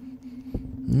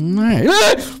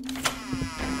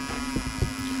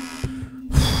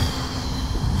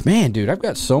 Man, dude, I've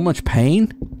got so much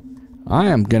pain. I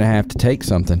am gonna have to take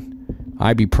something.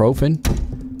 Ibuprofen.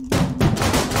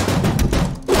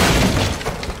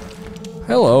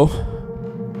 Hello.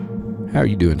 How are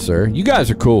you doing, sir? You guys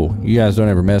are cool. You guys don't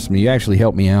ever mess with me. You actually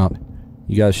help me out.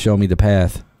 You guys show me the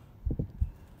path.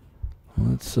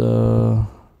 Let's, I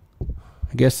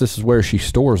guess this is where she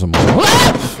stores them.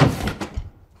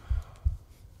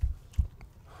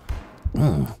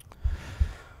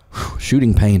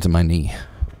 Shooting pains in my knee.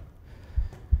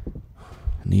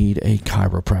 Need a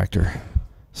chiropractor.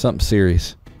 Something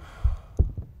serious.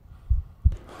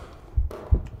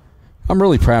 I'm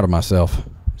really proud of myself.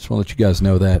 Just want to let you guys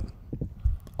know that.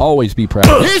 Always be proud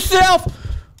of yourself!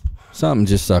 Something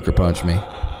just sucker punched me.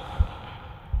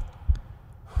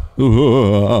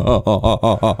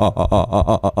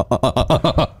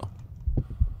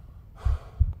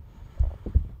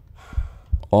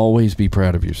 Always be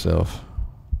proud of yourself.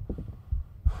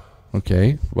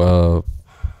 Okay,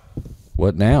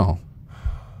 what now?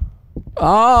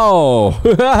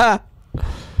 Oh!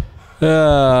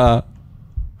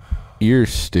 You're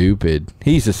stupid.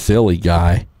 He's a silly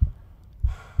guy.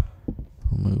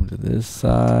 Move to this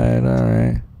side.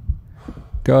 Alright.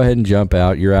 Go ahead and jump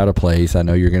out. You're out of place. I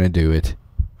know you're going to do it.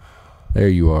 There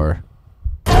you are.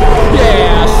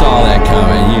 Yeah, I saw that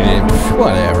coming. You didn't.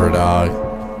 Whatever, dog.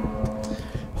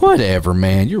 Whatever,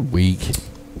 man. You're weak.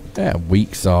 That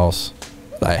weak sauce.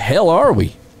 What the hell are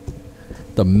we?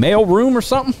 The mail room or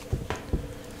something?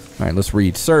 Alright, let's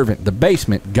read. Servant. The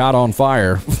basement got on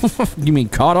fire. You mean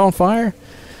caught on fire?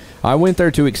 I went there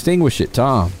to extinguish it,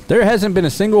 Tom. There hasn't been a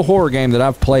single horror game that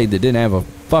I've played that didn't have a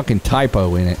fucking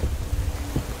typo in it.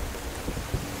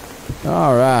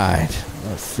 Alright.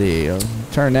 Let's see. I'll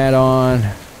turn that on.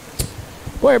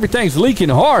 Boy, everything's leaking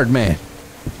hard, man.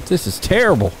 This is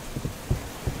terrible.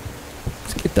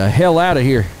 Let's get the hell out of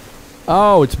here.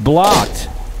 Oh, it's blocked.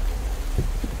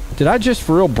 Did I just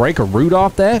for real break a root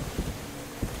off that?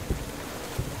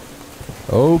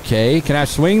 Okay, can I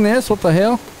swing this? What the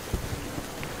hell?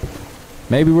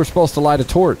 Maybe we're supposed to light a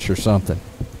torch or something.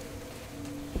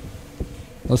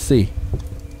 Let's see.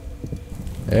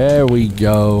 There we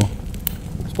go.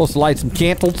 Supposed to light some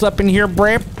candles up in here,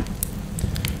 Brep.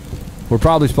 We're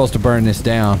probably supposed to burn this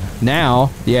down.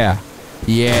 Now, yeah.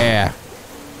 Yeah.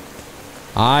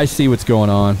 I see what's going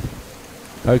on.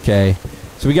 Okay.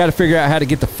 So we got to figure out how to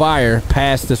get the fire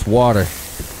past this water.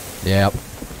 Yep.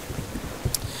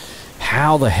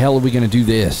 How the hell are we going to do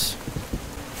this?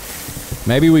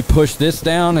 Maybe we push this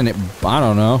down and it... I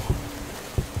don't know.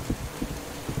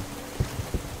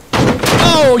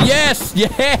 Oh, yes!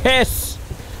 Yes!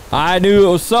 I knew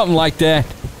it was something like that.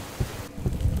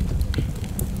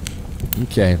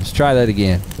 Okay, let's try that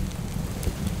again.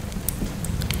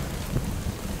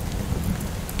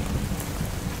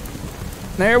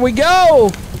 There we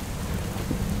go!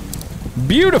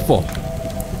 Beautiful!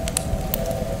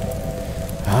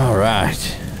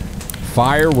 Alright.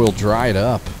 Fire will dry it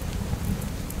up.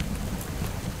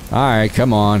 Alright,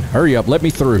 come on. Hurry up, let me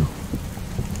through.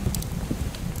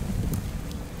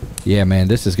 Yeah, man,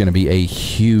 this is going to be a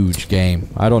huge game.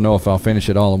 I don't know if I'll finish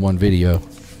it all in one video.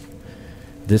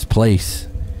 This place,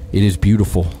 it is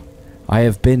beautiful. I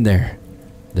have been there.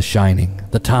 The Shining.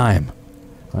 The Time.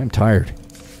 I'm tired.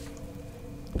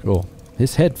 Cool.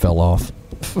 His head fell off.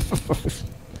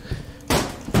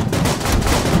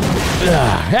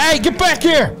 Hey, get back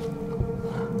here!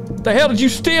 What the hell did you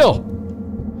steal?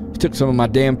 You took some of my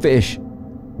damn fish.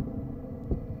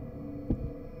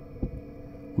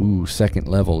 Ooh, second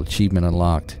level achievement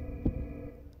unlocked.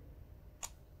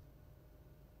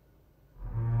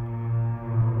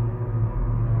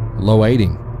 Low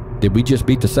aiding. Did we just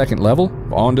beat the second level?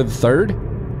 On to the third?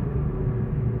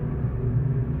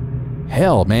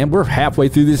 Hell, man, we're halfway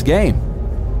through this game.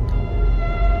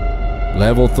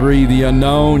 Level 3, the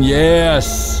unknown.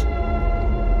 Yes!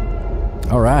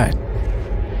 Alright.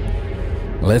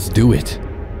 Let's do it.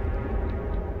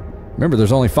 Remember,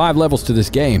 there's only 5 levels to this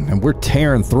game, and we're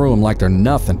tearing through them like they're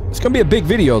nothing. It's gonna be a big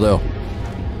video, though.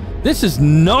 This is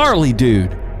gnarly,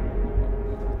 dude.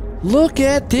 Look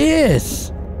at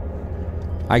this.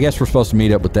 I guess we're supposed to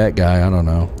meet up with that guy. I don't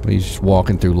know. He's just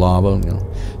walking through lava. You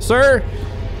know. Sir,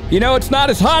 you know, it's not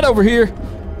as hot over here.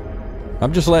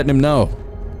 I'm just letting him know.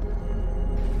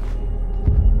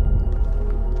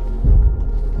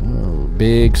 Oh,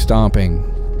 big stomping.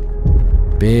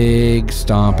 Big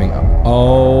stomping.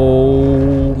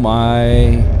 Oh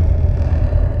my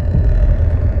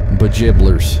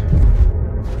bajibblers.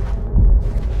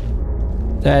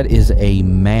 That is a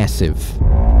massive,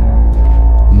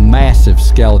 massive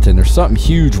skeleton. There's something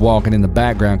huge walking in the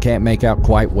background. Can't make out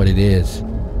quite what it is.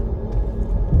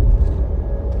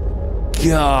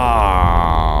 Golly.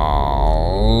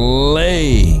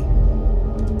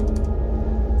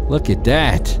 Look at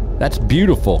that. That's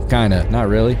beautiful, kinda. Not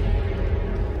really.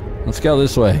 Let's go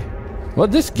this way. Well,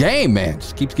 this game, man,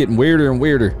 just keeps getting weirder and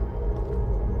weirder.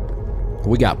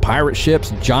 We got pirate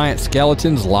ships, giant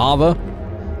skeletons, lava.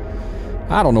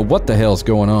 I don't know what the hell's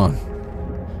going on.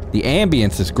 The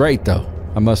ambience is great, though,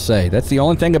 I must say. That's the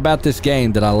only thing about this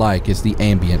game that I like, is the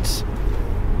ambience.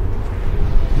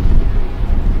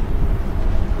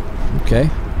 Okay.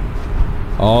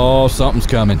 Oh, something's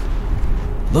coming.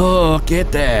 Look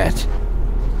at that.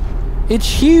 It's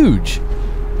huge.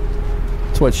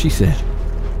 That's what she said.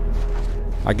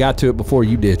 I got to it before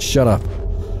you did. Shut up.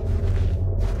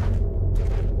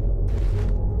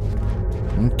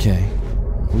 Okay.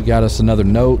 We got us another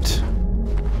note.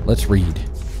 Let's read.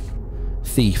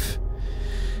 Thief.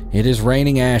 It is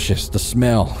raining ashes. The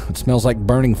smell. It smells like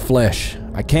burning flesh.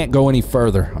 I can't go any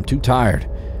further. I'm too tired.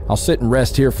 I'll sit and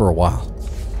rest here for a while.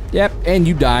 Yep, and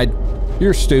you died.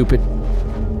 You're stupid.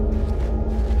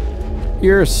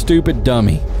 You're a stupid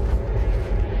dummy.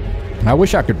 I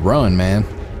wish I could run, man.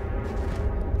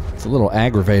 It's a little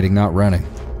aggravating not running.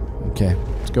 Okay,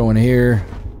 let's go in here.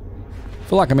 I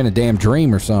feel like I'm in a damn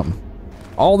dream or something.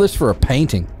 All this for a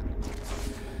painting.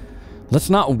 Let's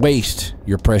not waste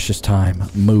your precious time.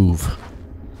 Move.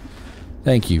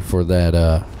 Thank you for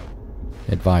that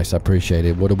advice. I appreciate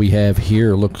it. What do we have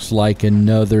here? Looks like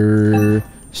another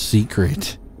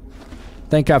secret. I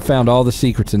think I've found all the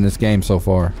secrets in this game so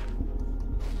far.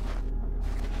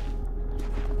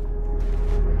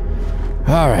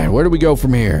 Alright, where do we go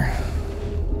from here?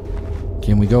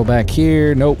 Can we go back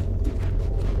here? Nope.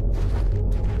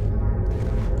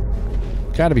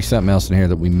 Gotta be something else in here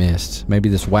that we missed. Maybe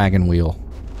this wagon wheel.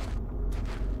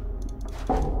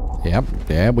 Yep,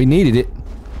 yeah, we needed it.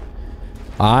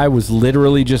 I was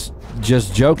literally just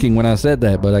joking when I said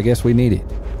that, but I guess we need it.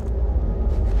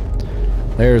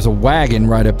 There's a wagon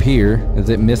right up here. Is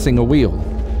it missing a wheel?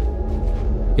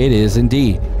 It is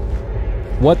indeed.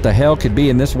 What the hell could be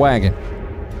in this wagon?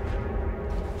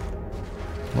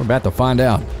 We're about to find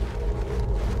out.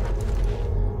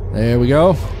 There we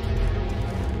go.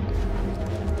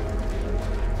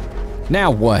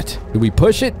 Now what? Do we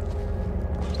push it?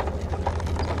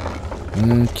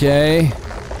 Okay.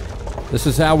 This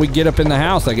is how we get up in the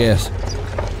house, I guess.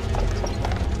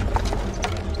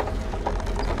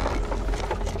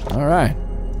 Alright.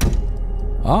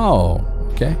 Oh,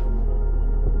 okay.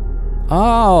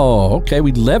 Oh, okay,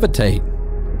 we levitate.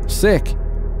 Sick.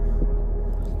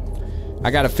 I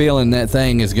got a feeling that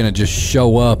thing is gonna just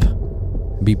show up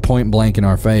and be point blank in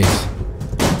our face.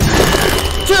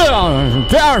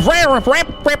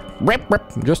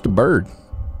 Just a bird.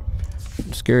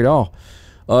 I'm scared at all.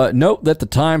 Note that the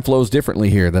time flows differently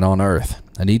here than on Earth.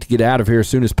 I need to get out of here as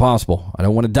soon as possible. I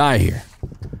don't want to die here.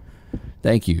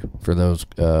 Thank you for those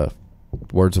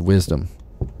words of wisdom.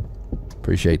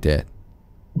 Appreciate that.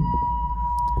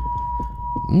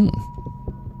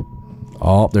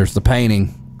 Oh, there's the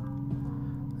painting.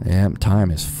 Yeah,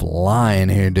 time is flying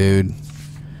here, dude.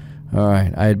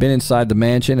 Alright, I had been inside the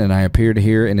mansion and I appeared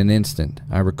here in an instant.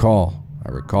 I recall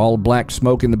black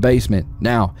smoke in the basement.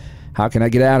 Now, how can I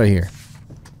get out of here?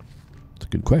 It's a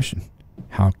good question.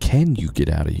 How can you get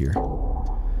out of here?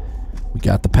 We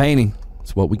got the painting.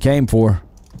 That's what we came for.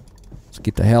 Let's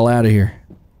get the hell out of here.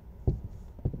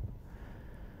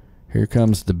 Here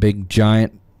comes the big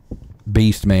giant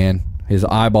beast man. His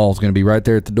eyeball's going to be right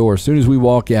there at the door as soon as we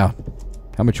walk out.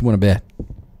 How much you want to bet?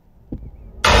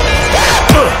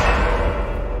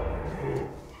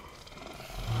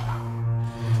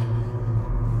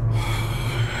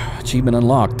 Achievement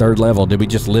unlocked. 3rd level. Did we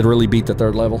just literally beat the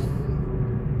 3rd level?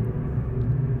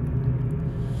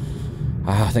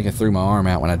 I think I threw my arm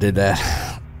out when I did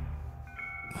that.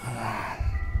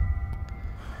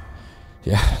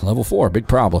 Yeah, level 4. Big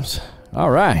problems.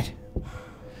 All right.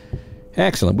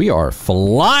 Excellent. We are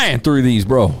flying through these,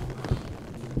 bro.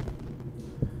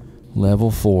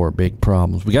 Level 4. Big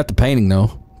problems. We got the painting,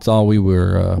 though. That's all we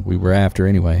were after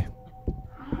anyway.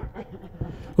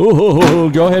 Oh,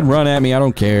 go ahead and run at me. I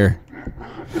don't care.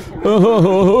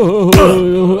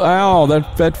 Oh, ow,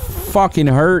 that fucking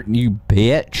hurt, you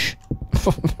bitch.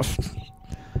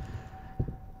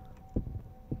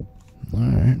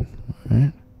 Alright,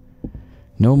 alright.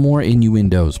 No more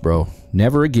innuendos, bro.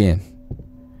 Never again.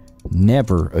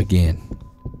 Never again.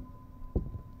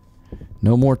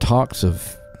 No more talks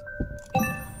of...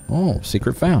 Oh,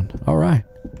 secret found. Alright.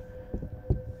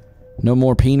 No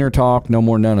more peener talk, no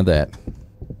more none of that.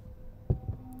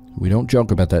 We don't joke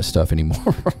about that stuff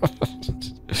anymore.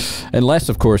 Unless,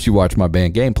 of course, you watch my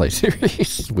band gameplay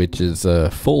series, which is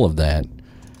full of that.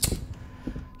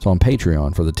 It's on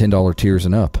Patreon for the $10 tiers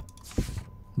and up.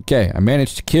 Okay, I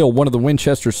managed to kill one of the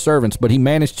Winchester servants, but he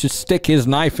managed to stick his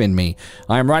knife in me.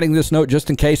 I am writing this note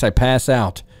just in case I pass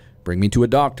out. Bring me to a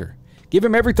doctor. Give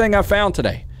him everything I found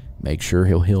today. Make sure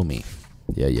he'll heal me.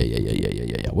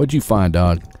 Yeah. What'd you find,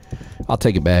 dog? I'll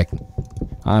take it back.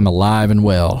 I'm alive and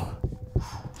well.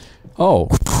 Oh.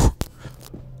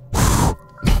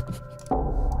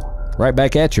 Right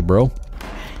back at you, bro.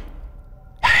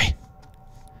 Hey,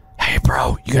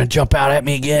 bro, you gonna jump out at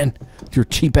me again? Your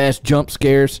cheap-ass jump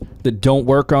scares that don't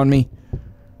work on me?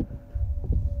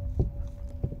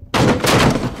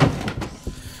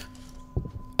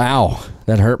 Ow,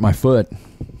 that hurt my foot.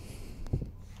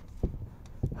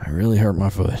 I really hurt my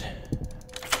foot.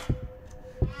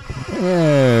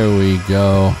 There we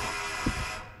go.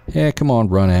 Yeah, come on,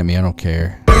 run at me. I don't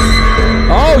care.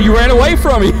 Oh, you ran away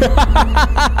from me.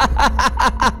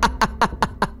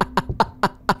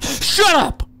 Shut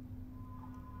up.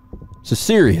 This is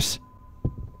serious.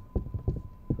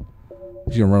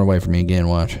 He's gonna run away from me again,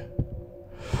 watch.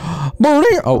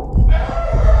 Oh.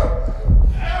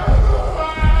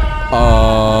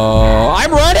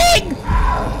 I'm running!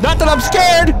 Not that I'm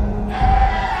scared!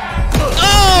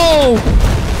 Oh!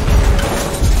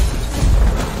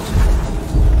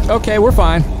 Okay, we're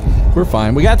fine. We're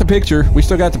fine. We got the picture. We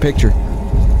still got the picture.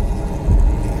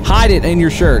 Hide it in your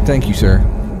shirt. Thank you, sir.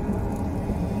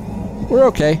 We're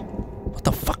okay. What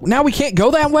the fuck? Now we can't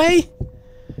go that way?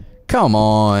 Come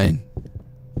on.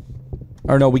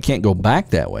 Or no, we can't go back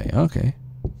that way. Okay.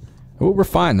 Well, we're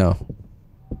fine, though.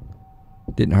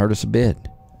 Didn't hurt us a bit.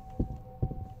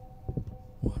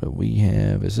 What do we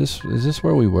have? Is this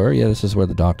where we were? Yeah, this is where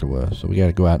the doctor was. So we got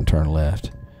to go out and turn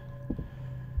left.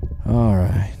 All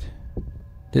right.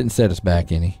 Didn't set us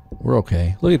back any. We're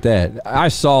okay. Look at that. I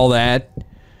saw that.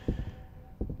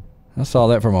 I saw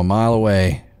that from a mile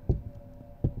away.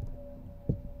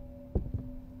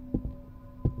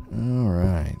 All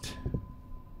right.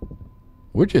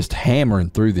 We're just hammering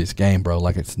through this game, bro,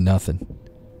 like it's nothing.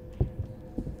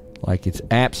 Like it's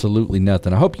absolutely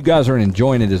nothing. I hope you guys are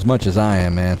enjoying it as much as I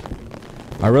am, man.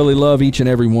 I really love each and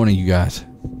every one of you guys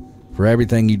for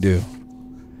everything you do.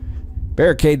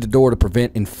 Barricade the door to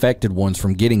prevent infected ones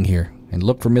from getting here. And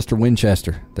look for Mr.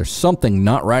 Winchester. There's something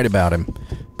not right about him.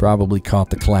 Probably caught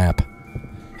the clap.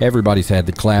 Everybody's had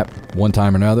the clap one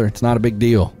time or another. It's not a big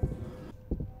deal.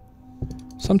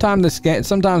 Sometimes this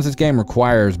game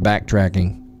requires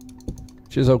backtracking,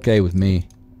 which is okay with me.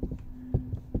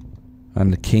 I'm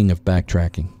the king of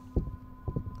backtracking.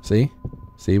 See?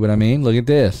 See what I mean? Look at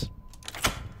this.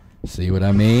 See what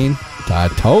I mean? I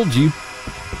told you.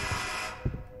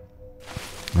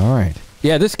 Alright.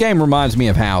 Yeah, this game reminds me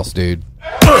of House, dude.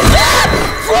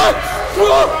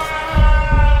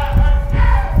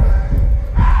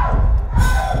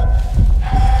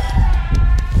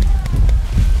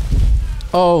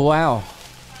 Oh, wow.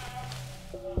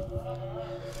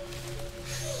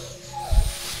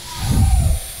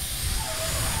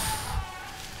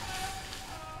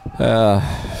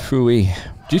 Phooey.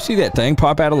 Did you see that thing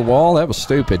pop out of the wall? That was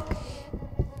stupid.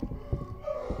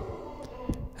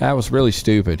 That was really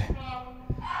stupid.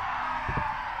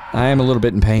 I am a little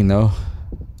bit in pain, though.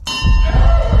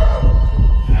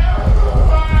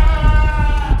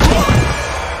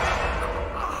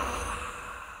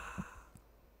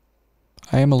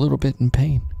 I am a little bit in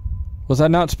pain. Was I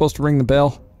not supposed to ring the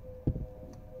bell?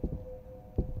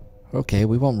 Okay,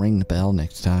 we won't ring the bell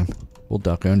next time. We'll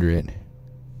duck under it.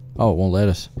 Oh, it won't let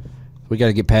us. We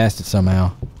gotta get past it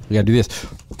somehow. We gotta do this.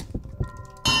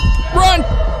 Run!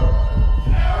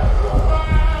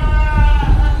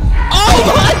 Oh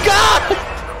my God!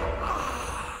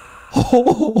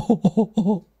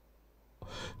 Oh!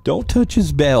 Don't touch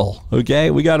his bell, okay?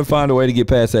 We got to find a way to get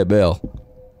past that bell.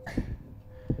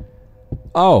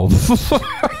 Oh.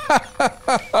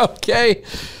 Okay.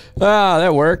 Ah,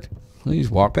 that worked. We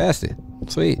just walk past it.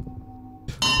 Sweet.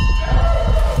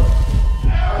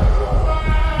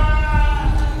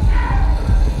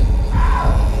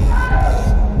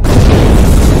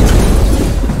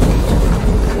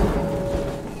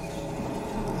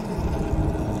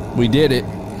 We did it.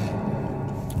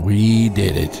 We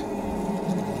did it.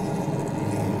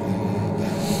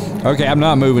 Okay, I'm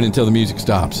not moving until the music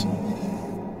stops.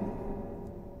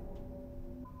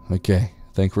 Okay,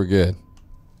 I think we're good.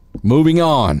 Moving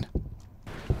on.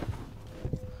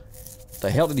 The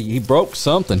hell did he broke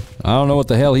something. I don't know what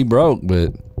the hell he broke,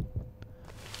 but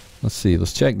let's see.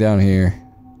 Let's check down here.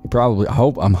 He probably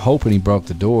I'm hoping he broke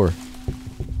the door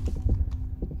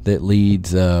that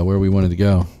leads where we wanted to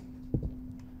go.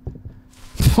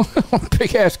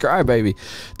 Big ass crybaby.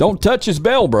 Don't touch his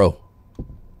bell, bro.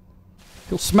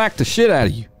 He'll smack the shit out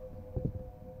of you.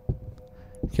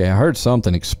 Okay, I heard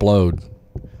something explode.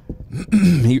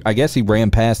 I guess he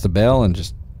ran past the bell and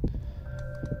just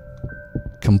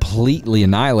completely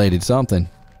annihilated something.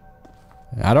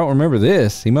 I don't remember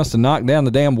this. He must have knocked down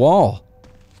the damn wall.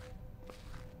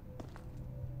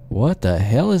 What the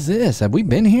hell is this? Have we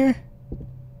been here?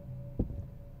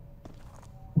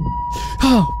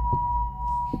 Oh!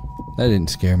 That didn't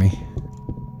scare me.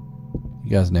 You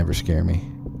guys never scare me.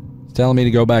 It's telling me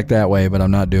to go back that way, but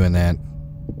I'm not doing that.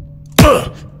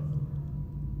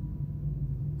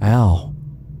 Ow.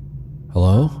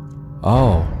 Hello?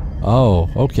 Oh. Oh,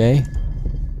 okay.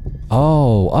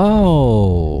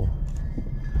 Oh.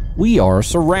 We are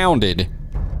surrounded.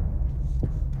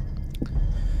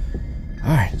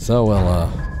 Alright, so,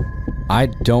 well, I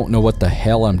don't know what the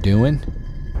hell I'm doing.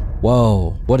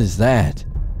 Whoa, what is that?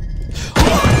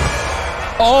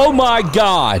 Oh my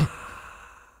god!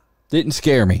 Didn't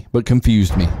scare me, but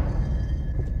confused me.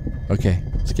 Okay,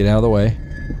 let's get out of the way.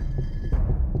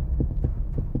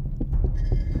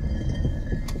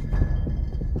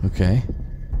 Okay.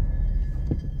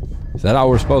 Is that all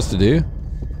we're supposed to do?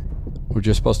 We're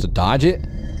just supposed to dodge it?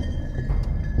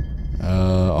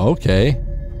 Okay.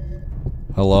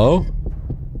 Hello?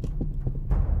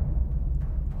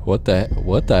 What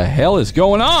the hell is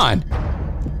going on?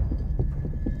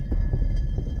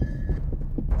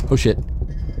 Oh shit.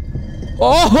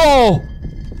 Oh!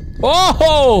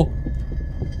 Oh!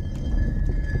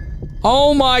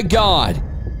 Oh my god.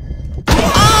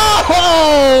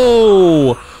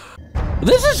 Oh!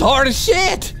 This is hard as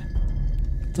shit.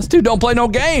 This dude don't play no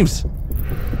games.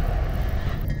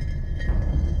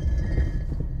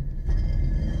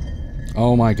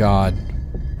 Oh my god.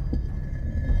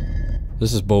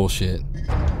 This is bullshit.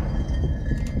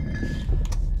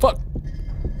 Fuck.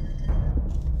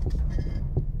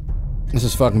 This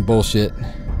is fucking bullshit.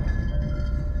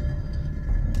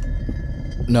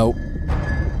 Nope.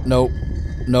 Nope.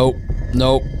 Nope.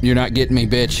 Nope. You're not getting me,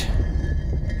 bitch.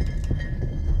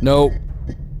 Nope.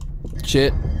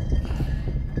 Shit.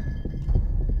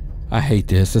 I hate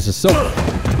this. This is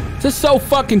so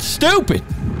fucking stupid.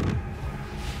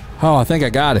 Oh, I think I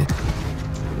got it.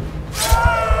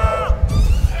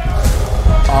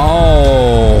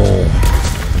 Oh.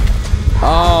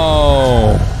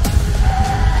 Oh.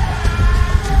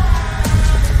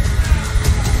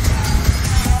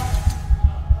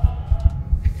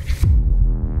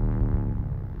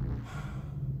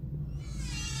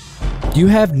 You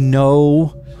have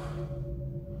no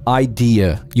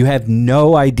idea. You have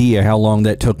no idea how long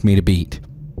that took me to beat.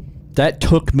 That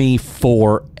took me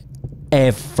forever.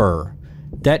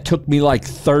 That took me like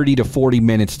 30 to 40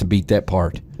 minutes to beat that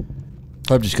part.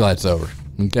 I'm just glad it's over.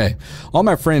 Okay. All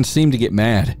my friends seem to get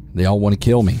mad. They all want to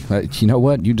kill me. You know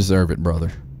what? You deserve it,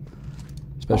 brother.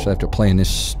 Especially after playing this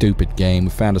stupid game.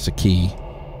 We found us a key.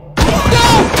 No!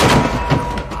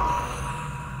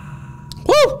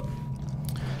 Woo!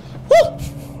 Woo!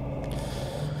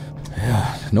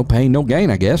 Yeah, no pain, no gain,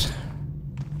 I guess.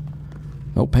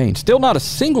 No pain. Still not a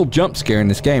single jump scare in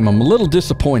this game. I'm a little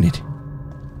disappointed.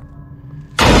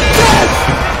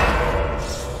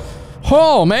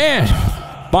 Oh, man.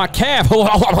 My calf.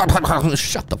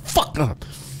 Shut the fuck up.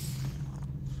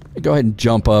 Go ahead and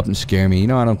jump up and scare me. You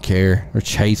know I don't care. Or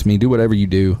chase me. Do whatever you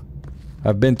do.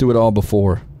 I've been through it all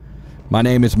before. My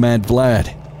name is Mad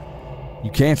Vlad.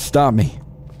 You can't stop me.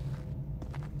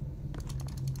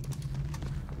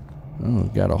 Oh,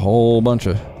 got a whole bunch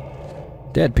of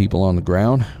dead people on the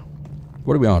ground.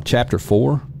 What are we on? Chapter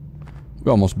 4?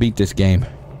 We almost beat this game.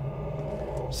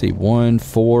 Let's see, 1,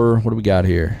 4. What do we got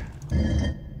here?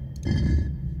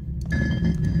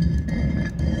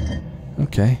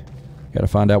 Okay. Gotta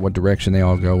find out what direction they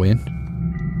all go in.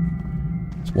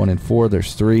 It's 1 and 4.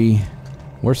 There's 3.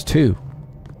 Where's 2?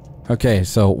 Okay,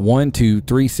 so 1, 2,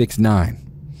 3, 6, 9.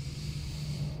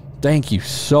 Thank you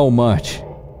so much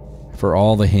for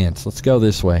all the hints. Let's go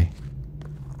this way.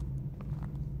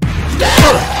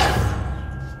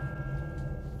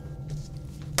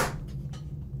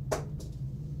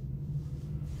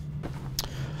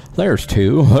 There's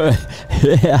 2.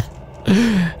 Yeah.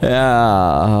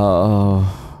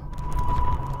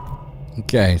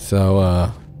 Okay,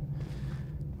 so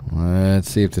let's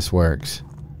see if this works.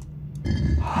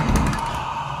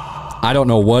 I don't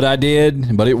know what I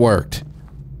did, but it worked.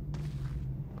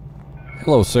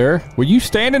 Hello, sir. Were you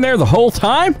standing there the whole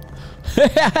time?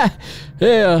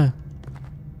 Yeah.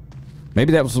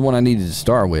 Maybe that was the one I needed to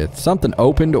start with. Something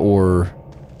opened or...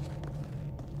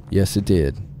 Yes, it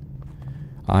did.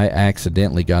 I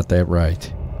accidentally got that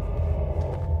right.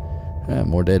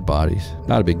 More dead bodies.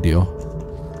 Not a big deal.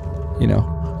 You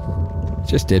know,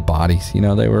 just dead bodies. You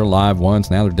know, they were alive once,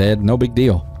 now they're dead. No big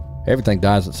deal. Everything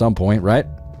dies at some point, right?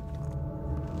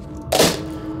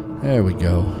 There we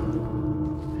go.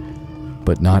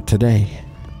 But not today.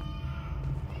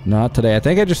 Not today. I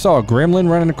think I just saw a gremlin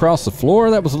running across the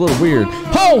floor. That was a little weird.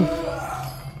 Oh!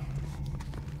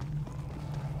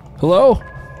 Hello?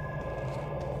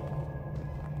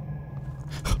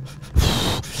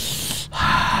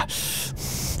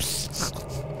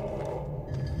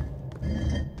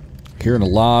 Hearing a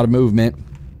lot of movement.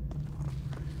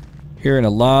 Hearing a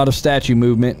lot of statue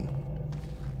movement.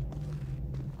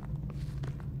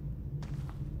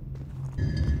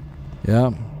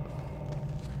 Yep.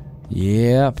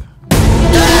 Yep.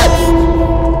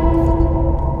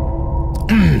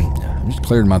 I'm just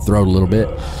clearing my throat a little bit.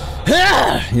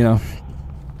 You know,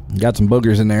 got some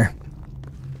boogers in there.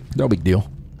 No big deal.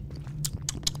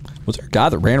 Was there a guy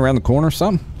that ran around the corner or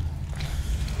something?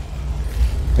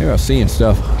 Maybe I was seeing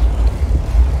stuff.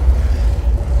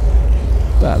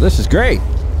 Wow, this is great.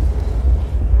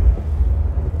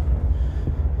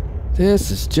 This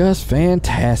is just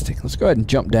fantastic. Let's go ahead and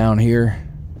jump down here.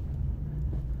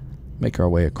 Make our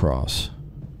way across.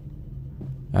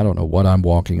 I don't know what I'm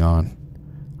walking on.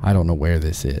 I don't know where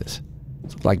this is.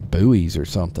 It's like buoys or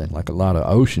something. Like a lot of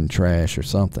ocean trash or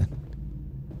something.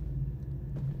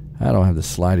 I don't have the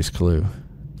slightest clue.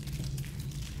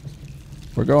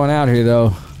 We're going out here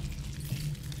though.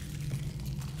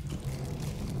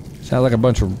 Sounds like a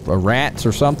bunch of rats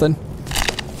or something.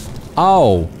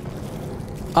 Oh.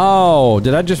 Oh,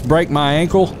 did I just break my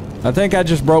ankle? I think I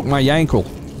just broke my ankle.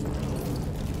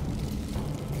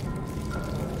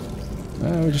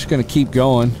 We're just gonna keep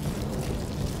going.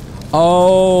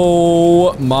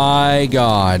 Oh my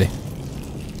god.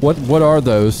 What are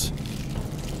those?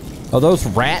 Are those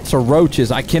rats or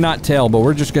roaches? I cannot tell, but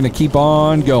we're just gonna keep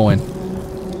on going.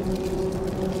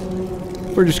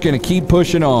 We're just gonna keep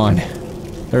pushing on.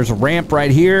 There's a ramp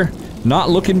right here. Not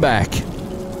looking back.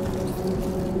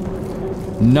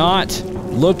 Not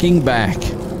looking back.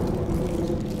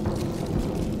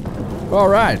 All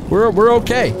right, we're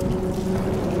okay.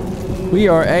 We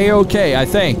are A-okay, I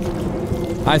think.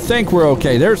 I think we're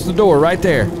okay. There's the door right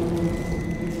there.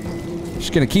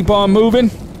 Just gonna keep on moving.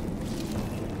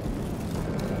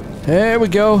 There we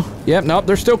go. Yep, nope,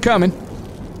 they're still coming.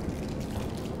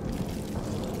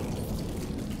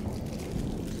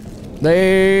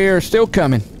 They're still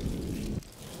coming.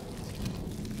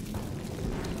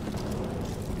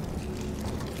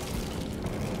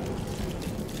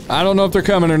 I don't know if they're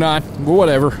coming or not, but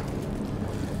whatever.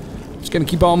 Just gonna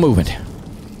keep on moving.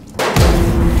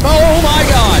 Oh my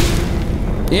god!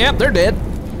 Yep, they're dead.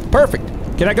 Perfect.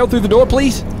 Can I go through the door,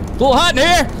 please? It's a little hot in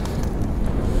here.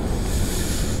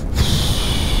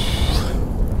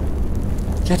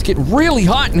 It's getting really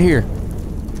hot in here.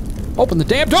 Open the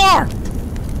damn door!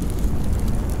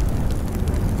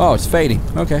 Oh, it's fading.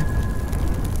 Okay.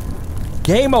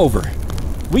 Game over.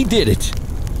 We did it.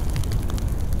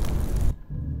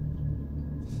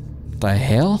 The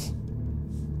hell?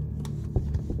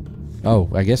 Oh,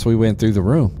 I guess we went through the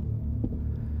room.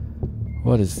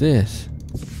 What is this?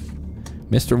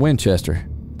 Mr. Winchester,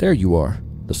 there you are,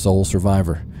 the sole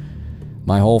survivor.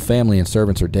 My whole family and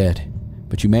servants are dead,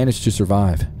 but you managed to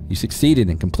survive. You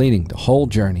succeeded in completing the whole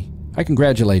journey. I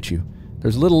congratulate you.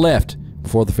 There's little left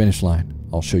before the finish line.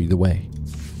 I'll show you the way.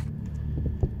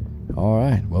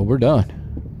 Alright, well, we're done.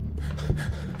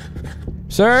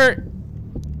 Sir!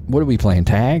 What are we playing,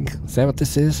 tag? Is that what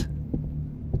this is?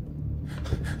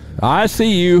 I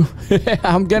see you.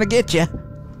 I'm gonna get you.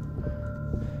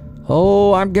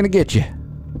 Oh, I'm gonna get you.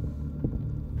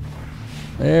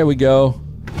 There we go.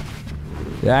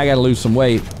 Yeah, I gotta lose some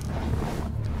weight.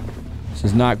 This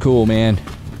is not cool, man.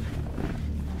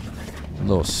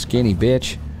 Little skinny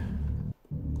bitch.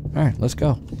 Alright, let's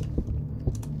go.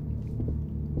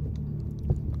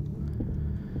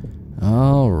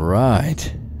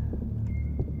 Alright.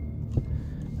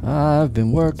 I've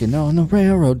been working on the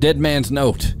railroad. Dead man's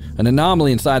note. An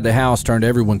anomaly inside the house turned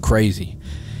everyone crazy.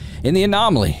 In the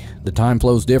anomaly, the time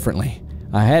flows differently.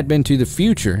 I had been to the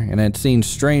future and had seen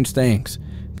strange things.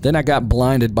 Then I got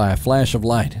blinded by a flash of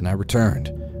light and I returned.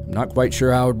 I'm not quite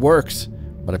sure how it works,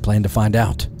 but I plan to find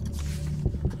out.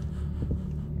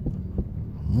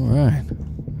 Alright.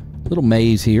 Little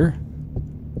maze here.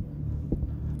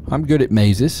 I'm good at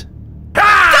mazes.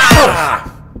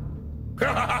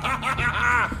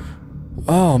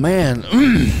 Oh man.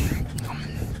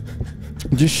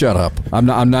 Just shut up. I'm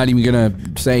not even gonna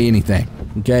say anything.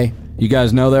 Okay? You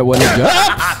guys know that wasn't a jump.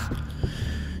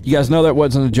 You guys know that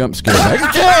wasn't a jump scare. Right?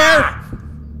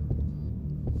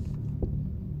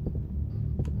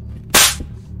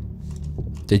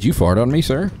 Did you fart on me,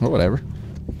 sir? Or whatever.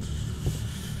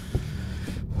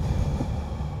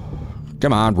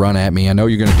 Come on, run at me. I know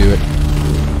you're gonna do it.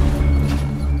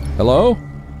 Hello?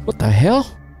 What the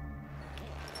hell?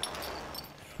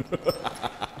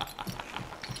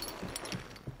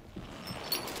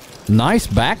 Nice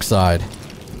backside.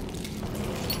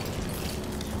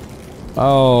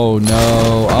 Oh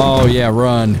no. Oh yeah,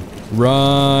 run.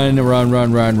 Run, run,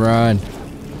 run, run, run.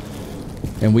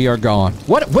 And we are gone.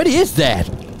 What is that?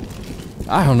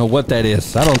 I don't know what that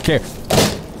is. I don't care.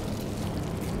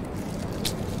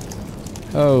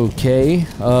 Okay.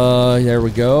 There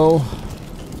we go.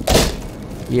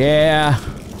 Yeah.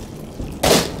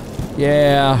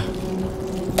 Yeah.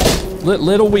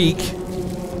 Little weak.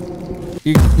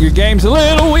 Your game's a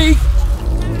little weak.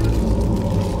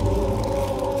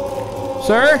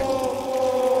 Sir?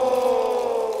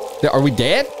 Are we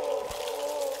dead?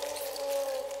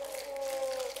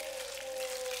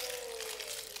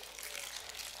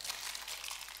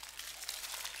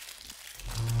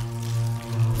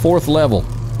 Fourth level.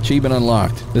 Achievement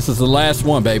unlocked. This is the last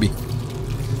one, baby.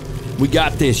 We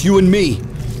got this. You and me.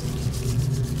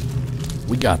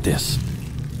 We got this.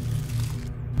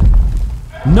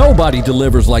 Nobody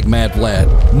delivers like Mad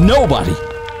Vlad. Nobody.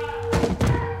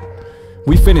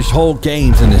 We finish whole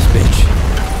games in this bitch.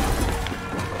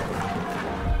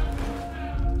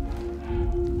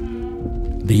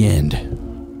 The end.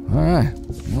 Alright.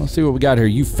 Let's see what we got here.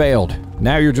 You failed.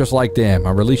 Now you're just like them.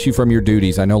 I release you from your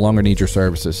duties. I no longer need your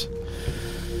services.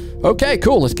 Okay,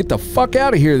 cool. Let's get the fuck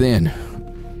out of here then.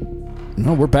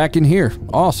 No, we're back in here.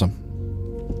 Awesome.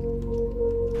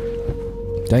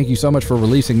 Thank you so much for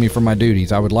releasing me from my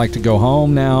duties. I would like to go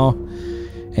home now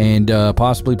and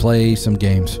possibly play some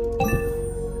games.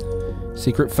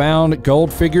 Secret found,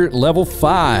 gold figure, level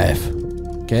 5.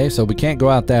 Okay, so we can't go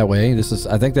out that way. This is,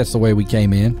 I think that's the way we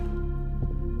came in.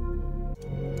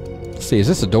 Let's see, is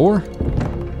this a door?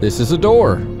 This is a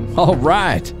door. All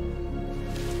right.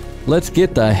 Let's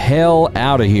get the hell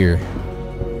out of here.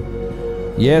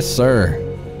 Yes, sir.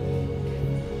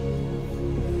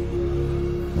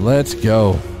 Let's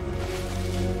go.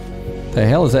 The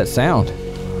hell is that sound?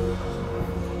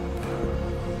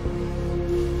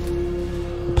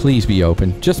 Please be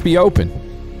open. Just be open.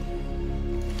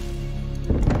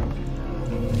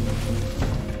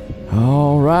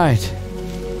 All right.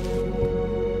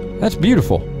 That's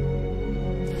beautiful.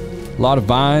 A lot of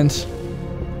vines.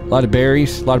 A lot of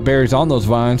berries. A lot of berries on those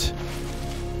vines.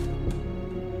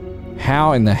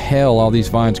 How in the hell all these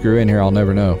vines grew in here, I'll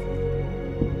never know.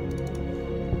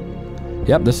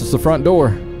 Yep, this is the front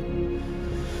door.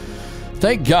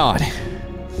 Thank God.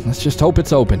 Let's just hope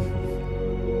it's open.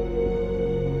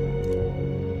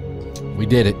 We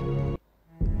did it.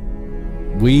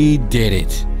 We did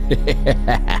it.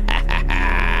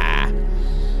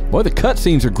 Boy, the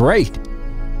cutscenes are great.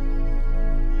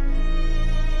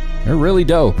 They're really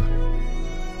dope.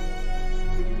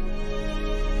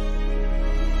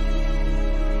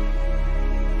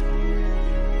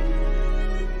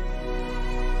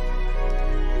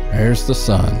 There's the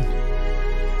sun.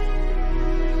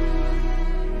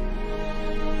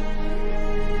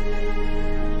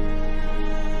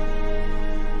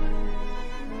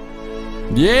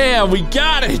 Yeah, we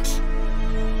got it!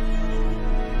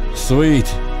 Sweet.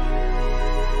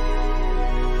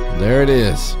 There it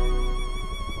is.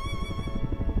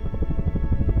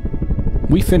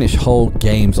 We finish whole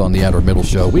games on the Outer Middle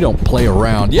Show. We don't play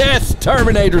around. Yes!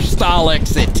 Terminator style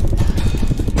exit!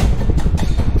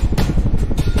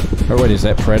 Or wait, is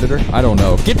that Predator? I don't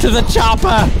know. Get to the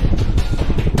chopper!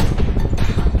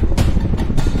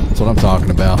 That's what I'm talking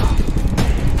about.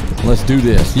 Let's do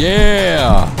this.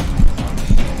 Yeah!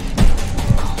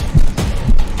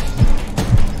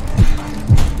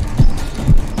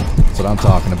 That's what I'm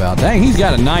talking about. Dang, he's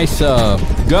got a nice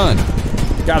gun.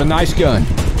 Got a nice gun.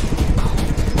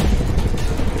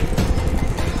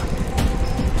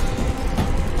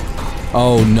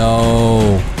 Oh,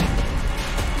 no.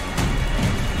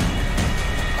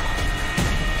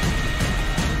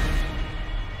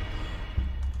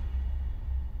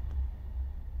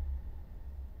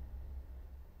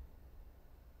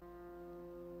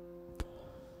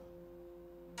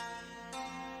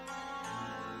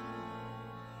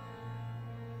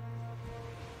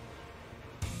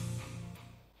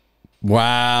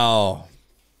 Wow.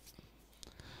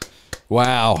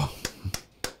 Wow.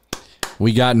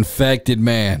 We got infected,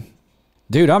 man.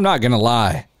 Dude, I'm not going to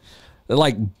lie.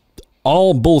 Like,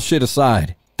 all bullshit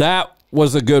aside, that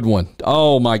was a good one.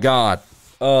 Oh, my God.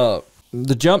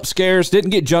 The jump scares,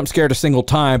 didn't get jump scared a single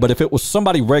time, but if it was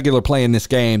somebody regular playing this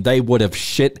game, they would have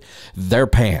shit their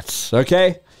pants,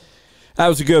 okay? That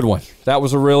was a good one. That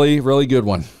was a really, really good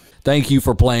one. Thank you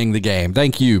for playing the game.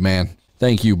 Thank you, man.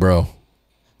 Thank you, bro.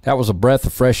 That was a breath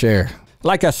of fresh air.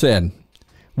 Like I said,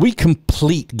 we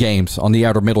complete games on the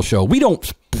Outer Middle Show. We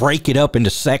don't break it up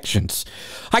into sections.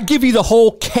 I give you the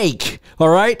whole cake, all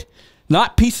right?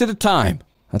 Not piece at a time.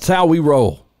 That's how we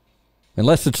roll.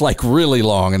 Unless it's like really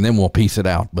long, and then we'll piece it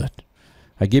out. But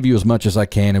I give you as much as I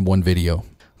can in one video.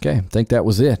 Okay, I think that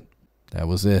was it. That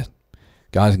was it.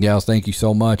 Guys and gals, thank you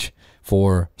so much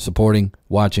for supporting,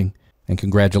 watching, and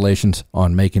congratulations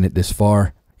on making it this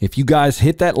far. If you guys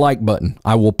hit that like button,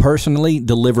 I will personally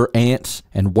deliver ants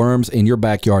and worms in your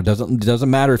backyard. Doesn't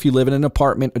matter if you live in an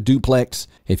apartment, a duplex.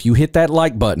 If you hit that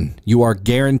like button, you are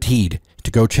guaranteed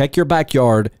to go check your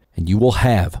backyard and you will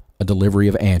have a delivery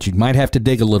of ants. You might have to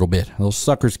dig a little bit. Those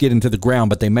suckers get into the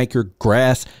ground, but they make your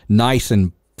grass nice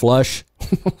and plush,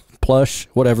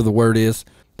 whatever the word is.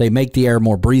 They make the air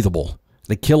more breathable.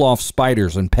 They kill off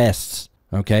spiders and pests.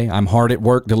 Okay, I'm hard at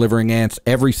work delivering ants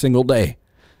every single day.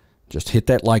 Just hit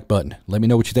that like button. Let me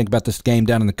know what you think about this game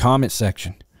down in the comment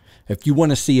section. If you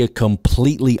want to see a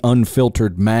completely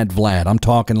unfiltered Mad Vlad, I'm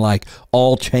talking like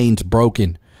all chains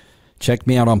broken, check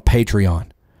me out on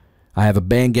Patreon. I have a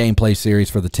band gameplay series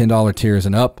for the $10 tiers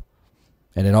and up,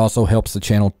 and it also helps the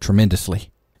channel tremendously.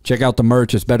 Check out the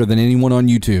merch. It's better than anyone on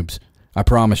YouTube's. I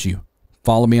promise you.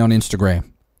 Follow me on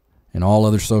Instagram and all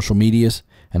other social medias,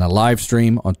 and I live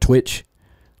stream on Twitch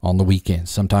on the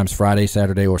weekends, sometimes Friday,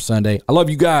 Saturday, or Sunday. I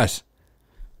love you guys.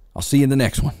 I'll see you in the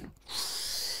next one.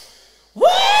 Woo!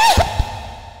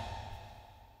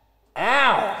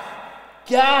 Ow!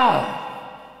 God!